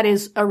I think that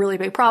is a really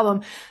big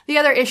problem. The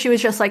other issue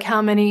is just like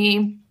how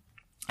many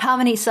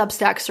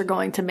Substacks are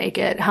going to make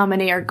it? How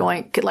many are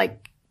going to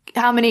like,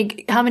 how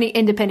many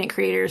independent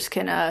creators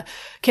can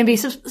be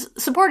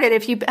supported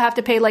if you have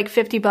to pay like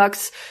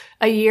 $50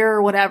 a year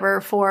or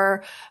whatever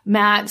for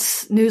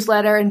Matt's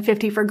newsletter and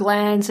 50 for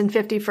Glenn's and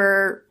 50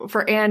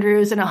 for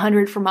Andrew's and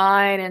 100 for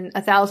mine and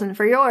 1,000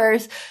 for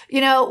yours,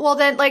 well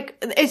then like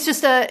it's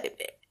just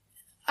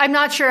I'm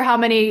not sure how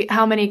many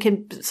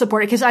can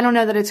support it because I don't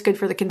know that it's good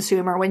for the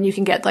consumer when you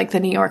can get like the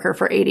New Yorker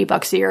for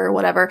 $80 a year or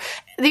whatever.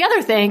 The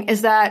other thing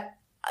is that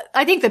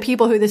I think the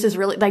people who this is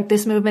really like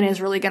this movement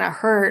is really going to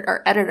hurt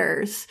are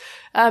editors,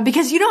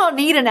 because you don't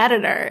need an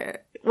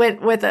editor.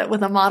 with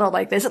a model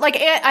like this. Like,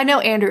 I know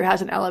Andrew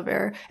has an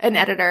editor.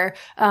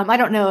 I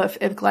don't know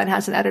if Glenn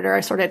has an editor.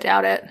 I sort of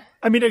doubt it.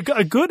 I mean,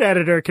 a good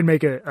editor can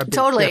make a big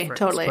difference.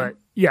 Totally. But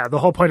yeah, the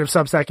whole point of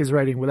Substack is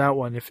writing without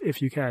one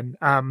if you can.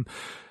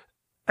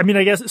 I mean,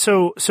 I guess,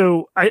 so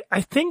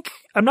I think,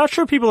 I'm not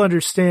sure people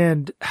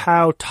understand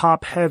how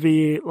top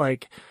heavy,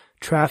 like,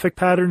 traffic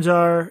patterns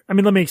are. I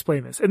mean, let me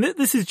explain this. And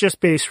this is just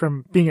based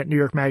from being at New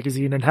York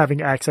Magazine and having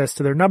access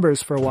to their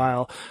numbers for a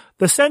while.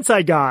 The sense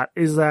I got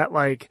is that,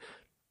 like,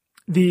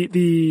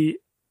 the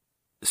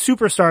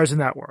superstars in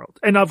that world,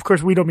 and of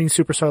course we don't mean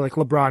superstar like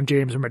LeBron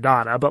James or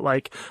Madonna, but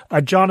like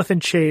a Jonathan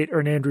Chait or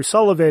an Andrew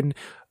Sullivan,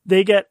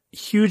 they get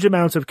huge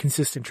amounts of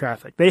consistent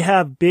traffic. They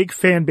have big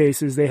fan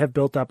bases they have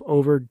built up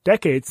over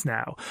decades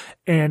now.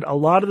 And a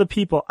lot of the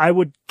people, I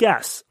would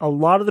guess, a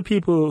lot of the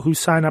people who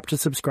sign up to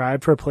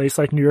subscribe for a place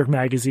like New York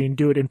Magazine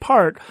do it in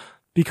part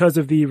because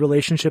of the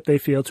relationship they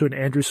feel to an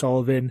Andrew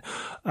Sullivan,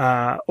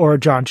 or a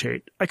John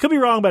Chait. I could be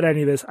wrong about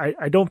any of this.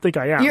 I don't think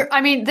I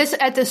am. This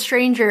at The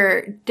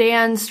Stranger,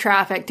 Dan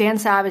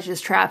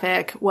Savage's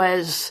traffic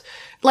was,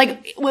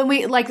 like, when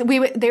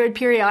they would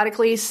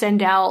periodically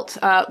send out,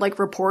 like,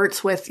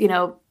 reports with,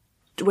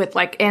 with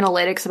like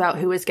analytics about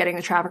who was getting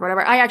the traffic or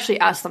whatever. I actually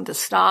asked them to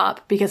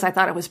stop because I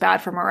thought it was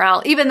bad for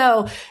morale, even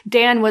though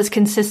Dan was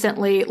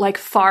consistently, like,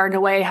 far and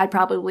away had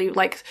probably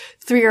like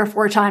 3 or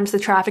 4 times the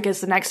traffic as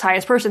the next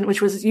highest person,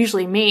 which was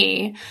usually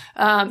me.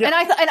 And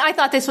I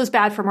thought this was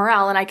bad for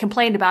morale, and I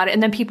complained about it.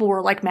 And then people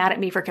were, like, mad at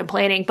me for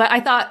complaining. But I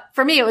thought,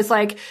 for me, it was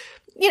like,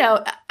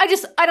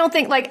 I don't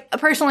think, like,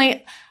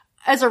 personally,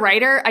 as a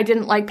writer, I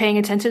didn't like paying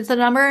attention to the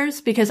numbers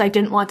because I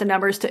didn't want the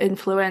numbers to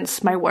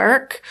influence my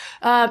work.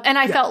 And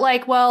I felt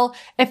like, well,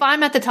 if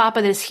I'm at the top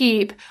of this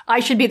heap, I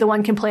should be the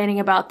one complaining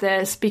about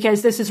this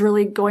because this is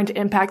really going to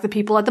impact the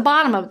people at the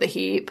bottom of the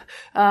heap.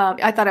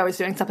 I thought I was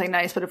doing something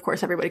nice, but of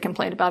course everybody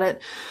complained about it.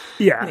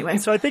 Yeah. Anyway.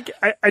 So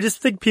I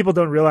just think people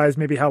don't realize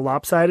maybe how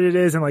lopsided it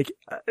is. And, like,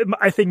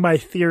 I think my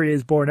theory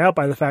is borne out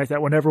by the fact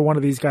that whenever one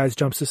of these guys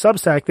jumps to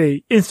Substack,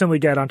 they instantly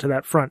get onto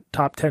that front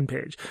top 10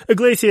 page.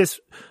 Iglesias,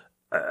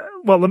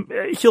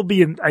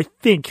 I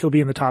think he'll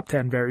be in the top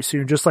 10 very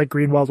soon, just like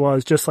Greenwald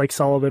was, just like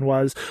Sullivan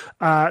was.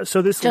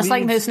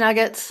 Like Moose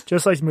Nuggets.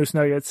 Just like Moose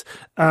Nuggets.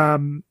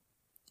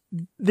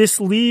 This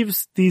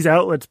leaves these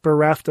outlets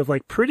bereft of,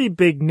 like, pretty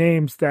big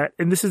names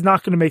and this is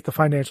not going to make the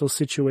financial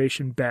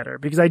situation better,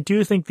 because I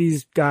do think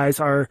these guys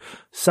are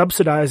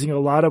subsidizing a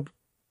lot of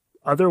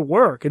other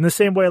work in the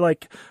same way,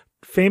 like,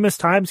 famous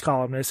Times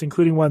columnists,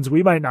 including ones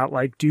we might not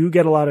like, do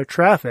get a lot of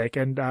traffic.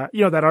 And,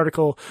 that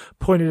article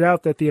pointed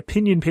out that the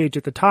opinion page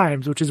at the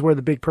Times, which is where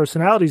the big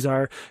personalities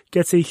are,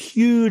 gets a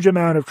huge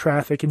amount of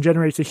traffic and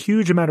generates a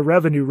huge amount of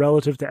revenue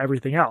relative to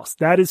everything else.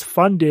 That is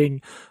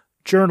funding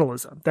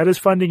journalism. That is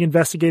funding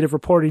investigative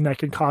reporting that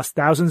can cost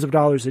thousands of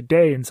dollars a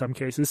day in some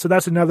cases. So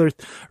that's another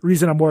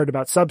reason I'm worried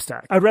about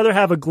Substack. I'd rather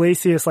have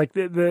Iglesias, like,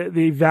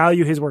 the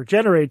value his work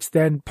generates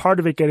than part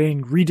of it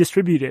getting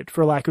redistributed,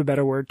 for lack of a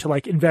better word, to,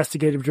 like,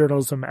 investigative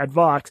journalism at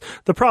Vox.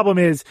 The problem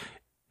is,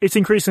 it's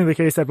increasingly the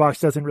case that Vox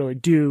doesn't really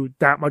do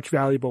that much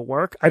valuable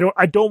work. I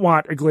don't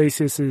want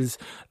Iglesias's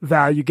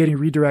value getting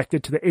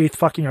redirected to the 8th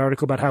fucking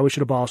article about how we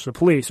should abolish the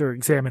police or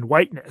examine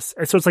whiteness.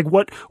 And so it's like,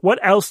 what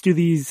else do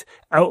these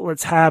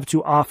outlets have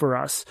to offer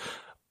us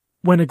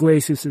when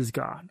Iglesias is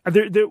gone?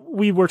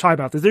 We were talking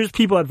about this. There's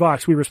people at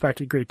Vox we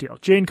respect a great deal.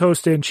 Jane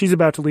Coaston, she's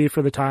about to leave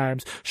for the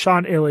Times.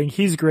 Sean Illing,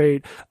 he's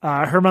great.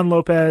 Herman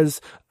Lopez,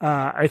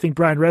 I think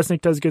Brian Resnick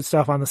does good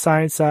stuff on the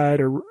science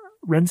side, or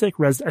Renzik?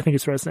 I think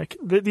it's Resnick.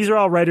 These are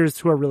all writers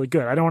who are really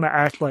good. I don't want to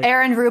act like...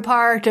 Aaron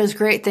Rupar does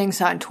great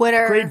things on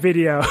Twitter. Great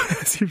video,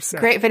 as you've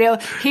said. Great video.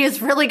 He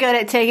is really good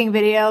at taking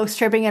video,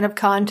 stripping it of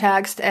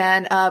context,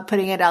 and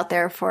putting it out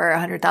there for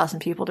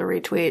 100,000 people to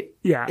retweet.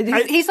 Yeah.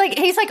 He's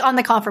like on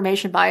the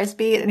confirmation bias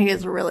beat, and he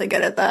is really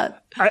good at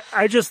that.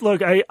 I just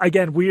look,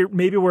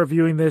 we're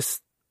viewing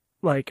this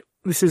like...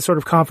 This is sort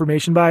of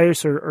confirmation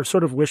bias or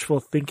sort of wishful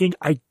thinking.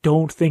 I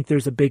don't think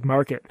there's a big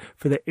market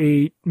for the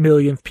 8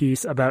 millionth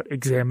piece about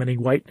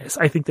examining whiteness.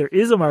 I think there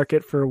is a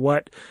market for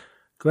what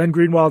Glenn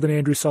Greenwald and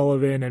Andrew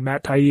Sullivan and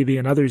Matt Taibbi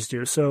and others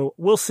do. So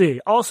we'll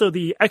see. Also,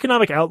 the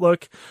economic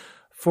outlook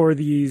for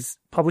these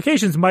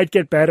publications might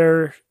get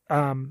better,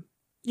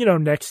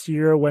 next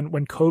year when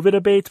COVID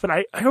abates, but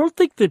I don't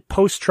think the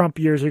post-Trump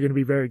years are going to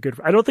be very good.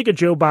 I don't think a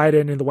Joe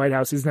Biden in the White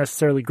House is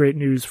necessarily great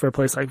news for a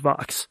place like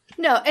Vox.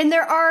 No, and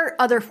there are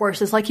other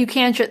forces. Like, you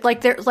can't just, like,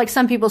 there, like,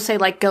 some people say,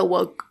 like, go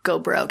woke, go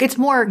broke. It's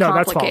more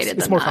complicated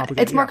than that.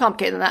 It's more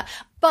complicated than that.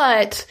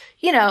 But,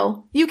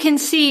 you can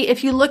see,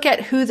 if you look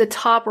at who the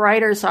top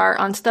writers are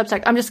on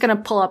Substack, I'm just going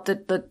to pull up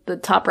the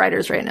top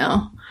writers right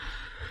now.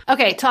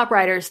 Okay, top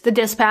writers. The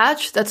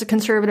Dispatch, that's a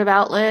conservative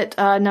outlet.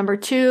 Number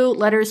 2,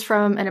 Letters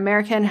from an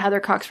American, Heather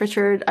Cox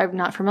Richard. I'm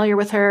not familiar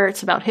with her.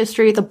 It's about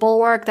history. The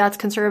Bulwark, that's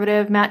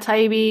conservative. Matt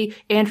Taibbi,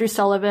 Andrew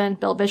Sullivan,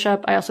 Bill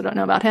Bishop. I also don't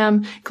know about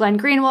him. Glenn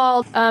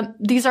Greenwald.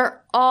 These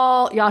are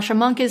all, Yasha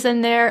Monk is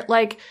in there.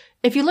 Like,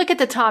 if you look at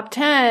the top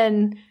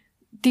 10,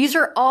 these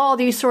are all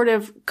these sort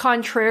of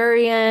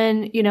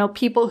contrarian,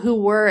 people who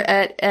were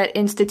at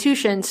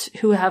institutions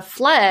who have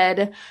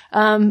fled,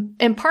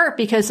 in part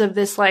because of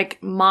this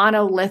like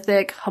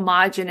monolithic,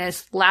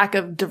 homogenous lack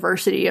of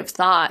diversity of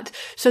thought.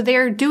 So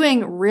they're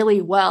doing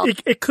really well.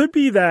 It could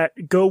be that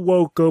go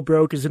woke, go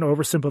broke is an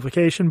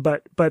oversimplification,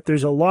 but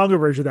there's a longer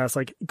version that's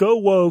like go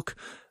woke,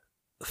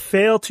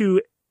 fail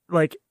to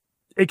like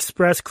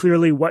express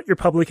clearly what your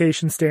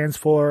publication stands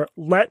for,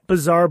 let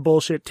bizarre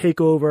bullshit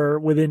take over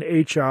within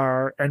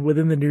HR and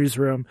within the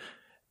newsroom,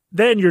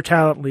 then your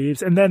talent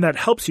leaves, and then that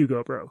helps you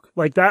go broke.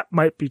 Like, that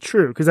might be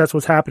true, because that's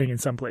what's happening in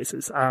some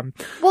places.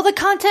 Well, the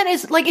content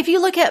is, like, if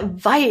you look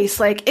at Weiss,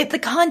 like, the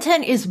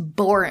content is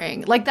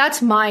boring. Like, that's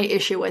my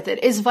issue with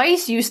it, is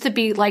Weiss used to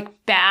be,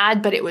 like,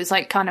 bad, but it was,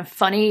 like, kind of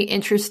funny,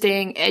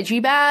 interesting, edgy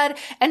bad,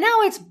 and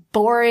now it's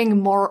boring,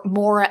 more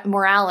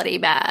morality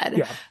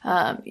bad.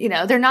 Yeah.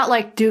 They're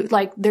not,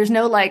 there's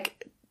no,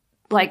 like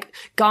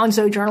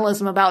gonzo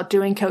journalism about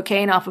doing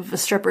cocaine off of a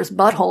stripper's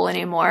butthole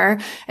anymore.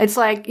 It's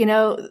like,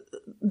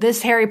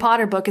 this Harry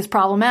Potter book is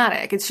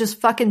problematic. It's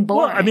just fucking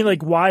boring. Well, I mean,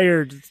 like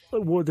Wired,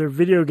 their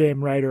video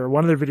game writer,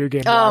 one of their video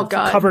game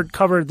writers,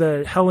 covered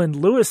the Helen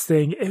Lewis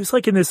thing. It was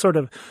like in this sort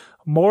of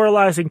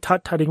moralizing,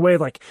 tut-tutting way,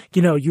 like,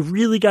 you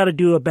really got to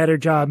do a better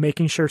job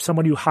making sure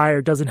someone you hire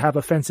doesn't have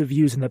offensive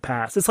views in the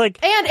past. It's like,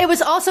 and it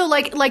was also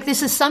like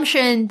this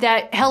assumption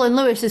that Helen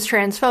Lewis is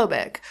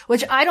transphobic,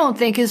 which I don't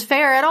think is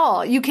fair at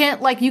all. You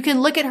can't, you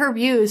can look at her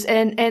views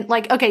and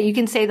like, okay, you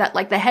can say that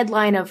like the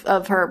headline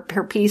of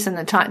her piece in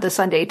the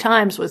Sunday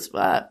Times was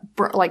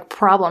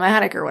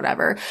problematic or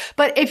whatever.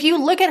 But if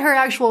you look at her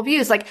actual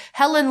views, like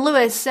Helen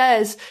Lewis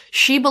says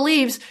she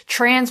believes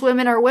trans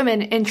women are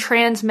women and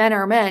trans men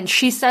are men.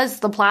 She says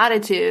the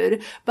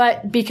platitude,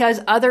 but because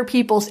other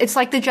people, it's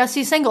like the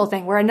Jessie Single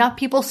thing where enough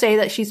people say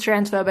that she's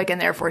transphobic and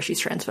therefore she's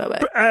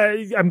transphobic.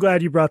 I'm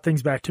glad you brought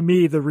things back to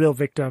me, the real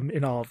victim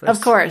in all of this. Of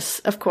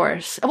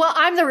course. Well,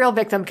 I'm the real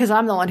victim because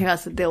I'm the one who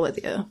has to deal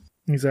with you.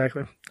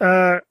 Exactly.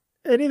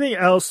 Anything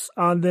else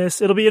on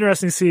this? It'll be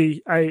interesting to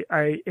see.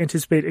 I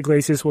anticipate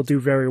Iglesias will do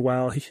very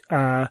well.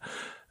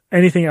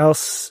 Anything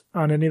else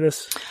on any of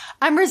this?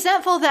 I'm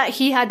resentful that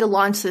he had to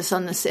launch this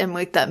on the same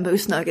week that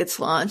Moose Nuggets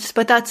launched,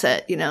 but that's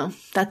it,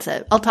 that's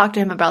it. I'll talk to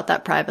him about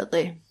that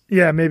privately.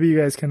 Yeah, maybe you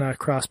guys can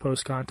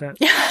cross-post content.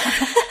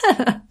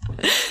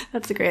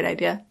 That's a great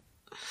idea.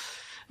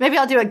 Maybe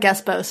I'll do a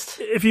guest post.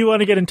 If you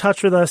want to get in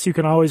touch with us, you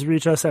can always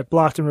reach us at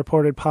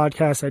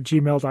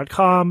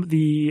blockedandreportedpodcast@gmail.com.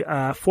 The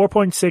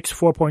 4.6,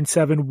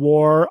 4.7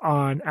 war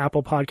on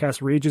Apple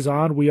Podcasts rages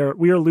on. We are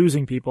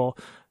losing people.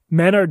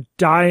 Men are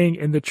dying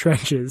in the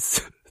trenches.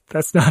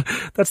 That's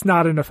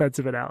not an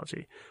offensive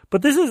analogy.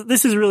 But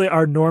this is really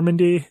our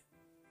Normandy,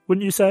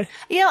 wouldn't you say?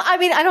 I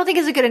mean, I don't think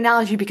it's a good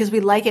analogy because we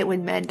like it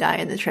when men die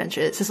in the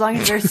trenches, as long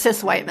as they're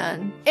cis white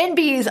men.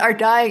 NBs are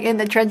dying in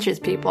the trenches,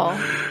 people.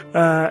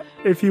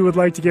 If you would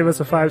like to give us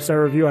a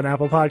 5-star review on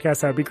Apple Podcasts,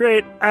 that would be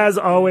great. As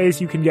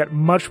always, you can get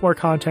much more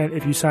content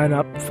if you sign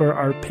up for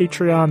our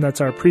Patreon.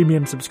 That's our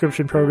premium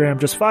subscription program.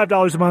 Just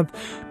 $5 a month.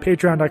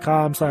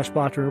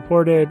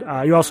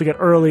 Patreon.com/blockedandreported. You also get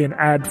early and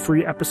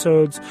ad-free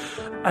episodes.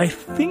 I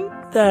think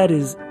that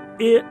is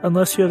it,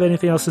 unless you have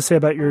anything else to say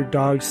about your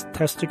dog's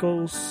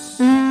testicles.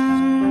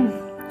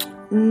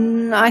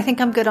 I think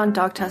I'm good on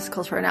dog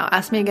testicles for now.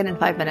 Ask me again in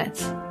 5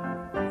 minutes.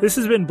 This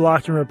has been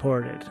Blocked and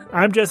Reported.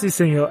 I'm Jesse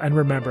Singal, and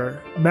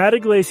remember, Matt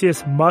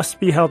Iglesias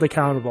must be held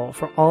accountable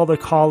for all the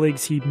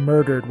colleagues he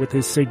murdered with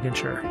his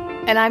signature.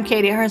 And I'm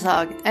Katie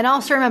Herzog. And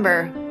also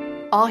remember,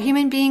 all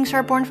human beings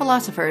are born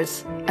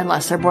philosophers,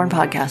 unless they're born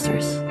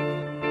podcasters.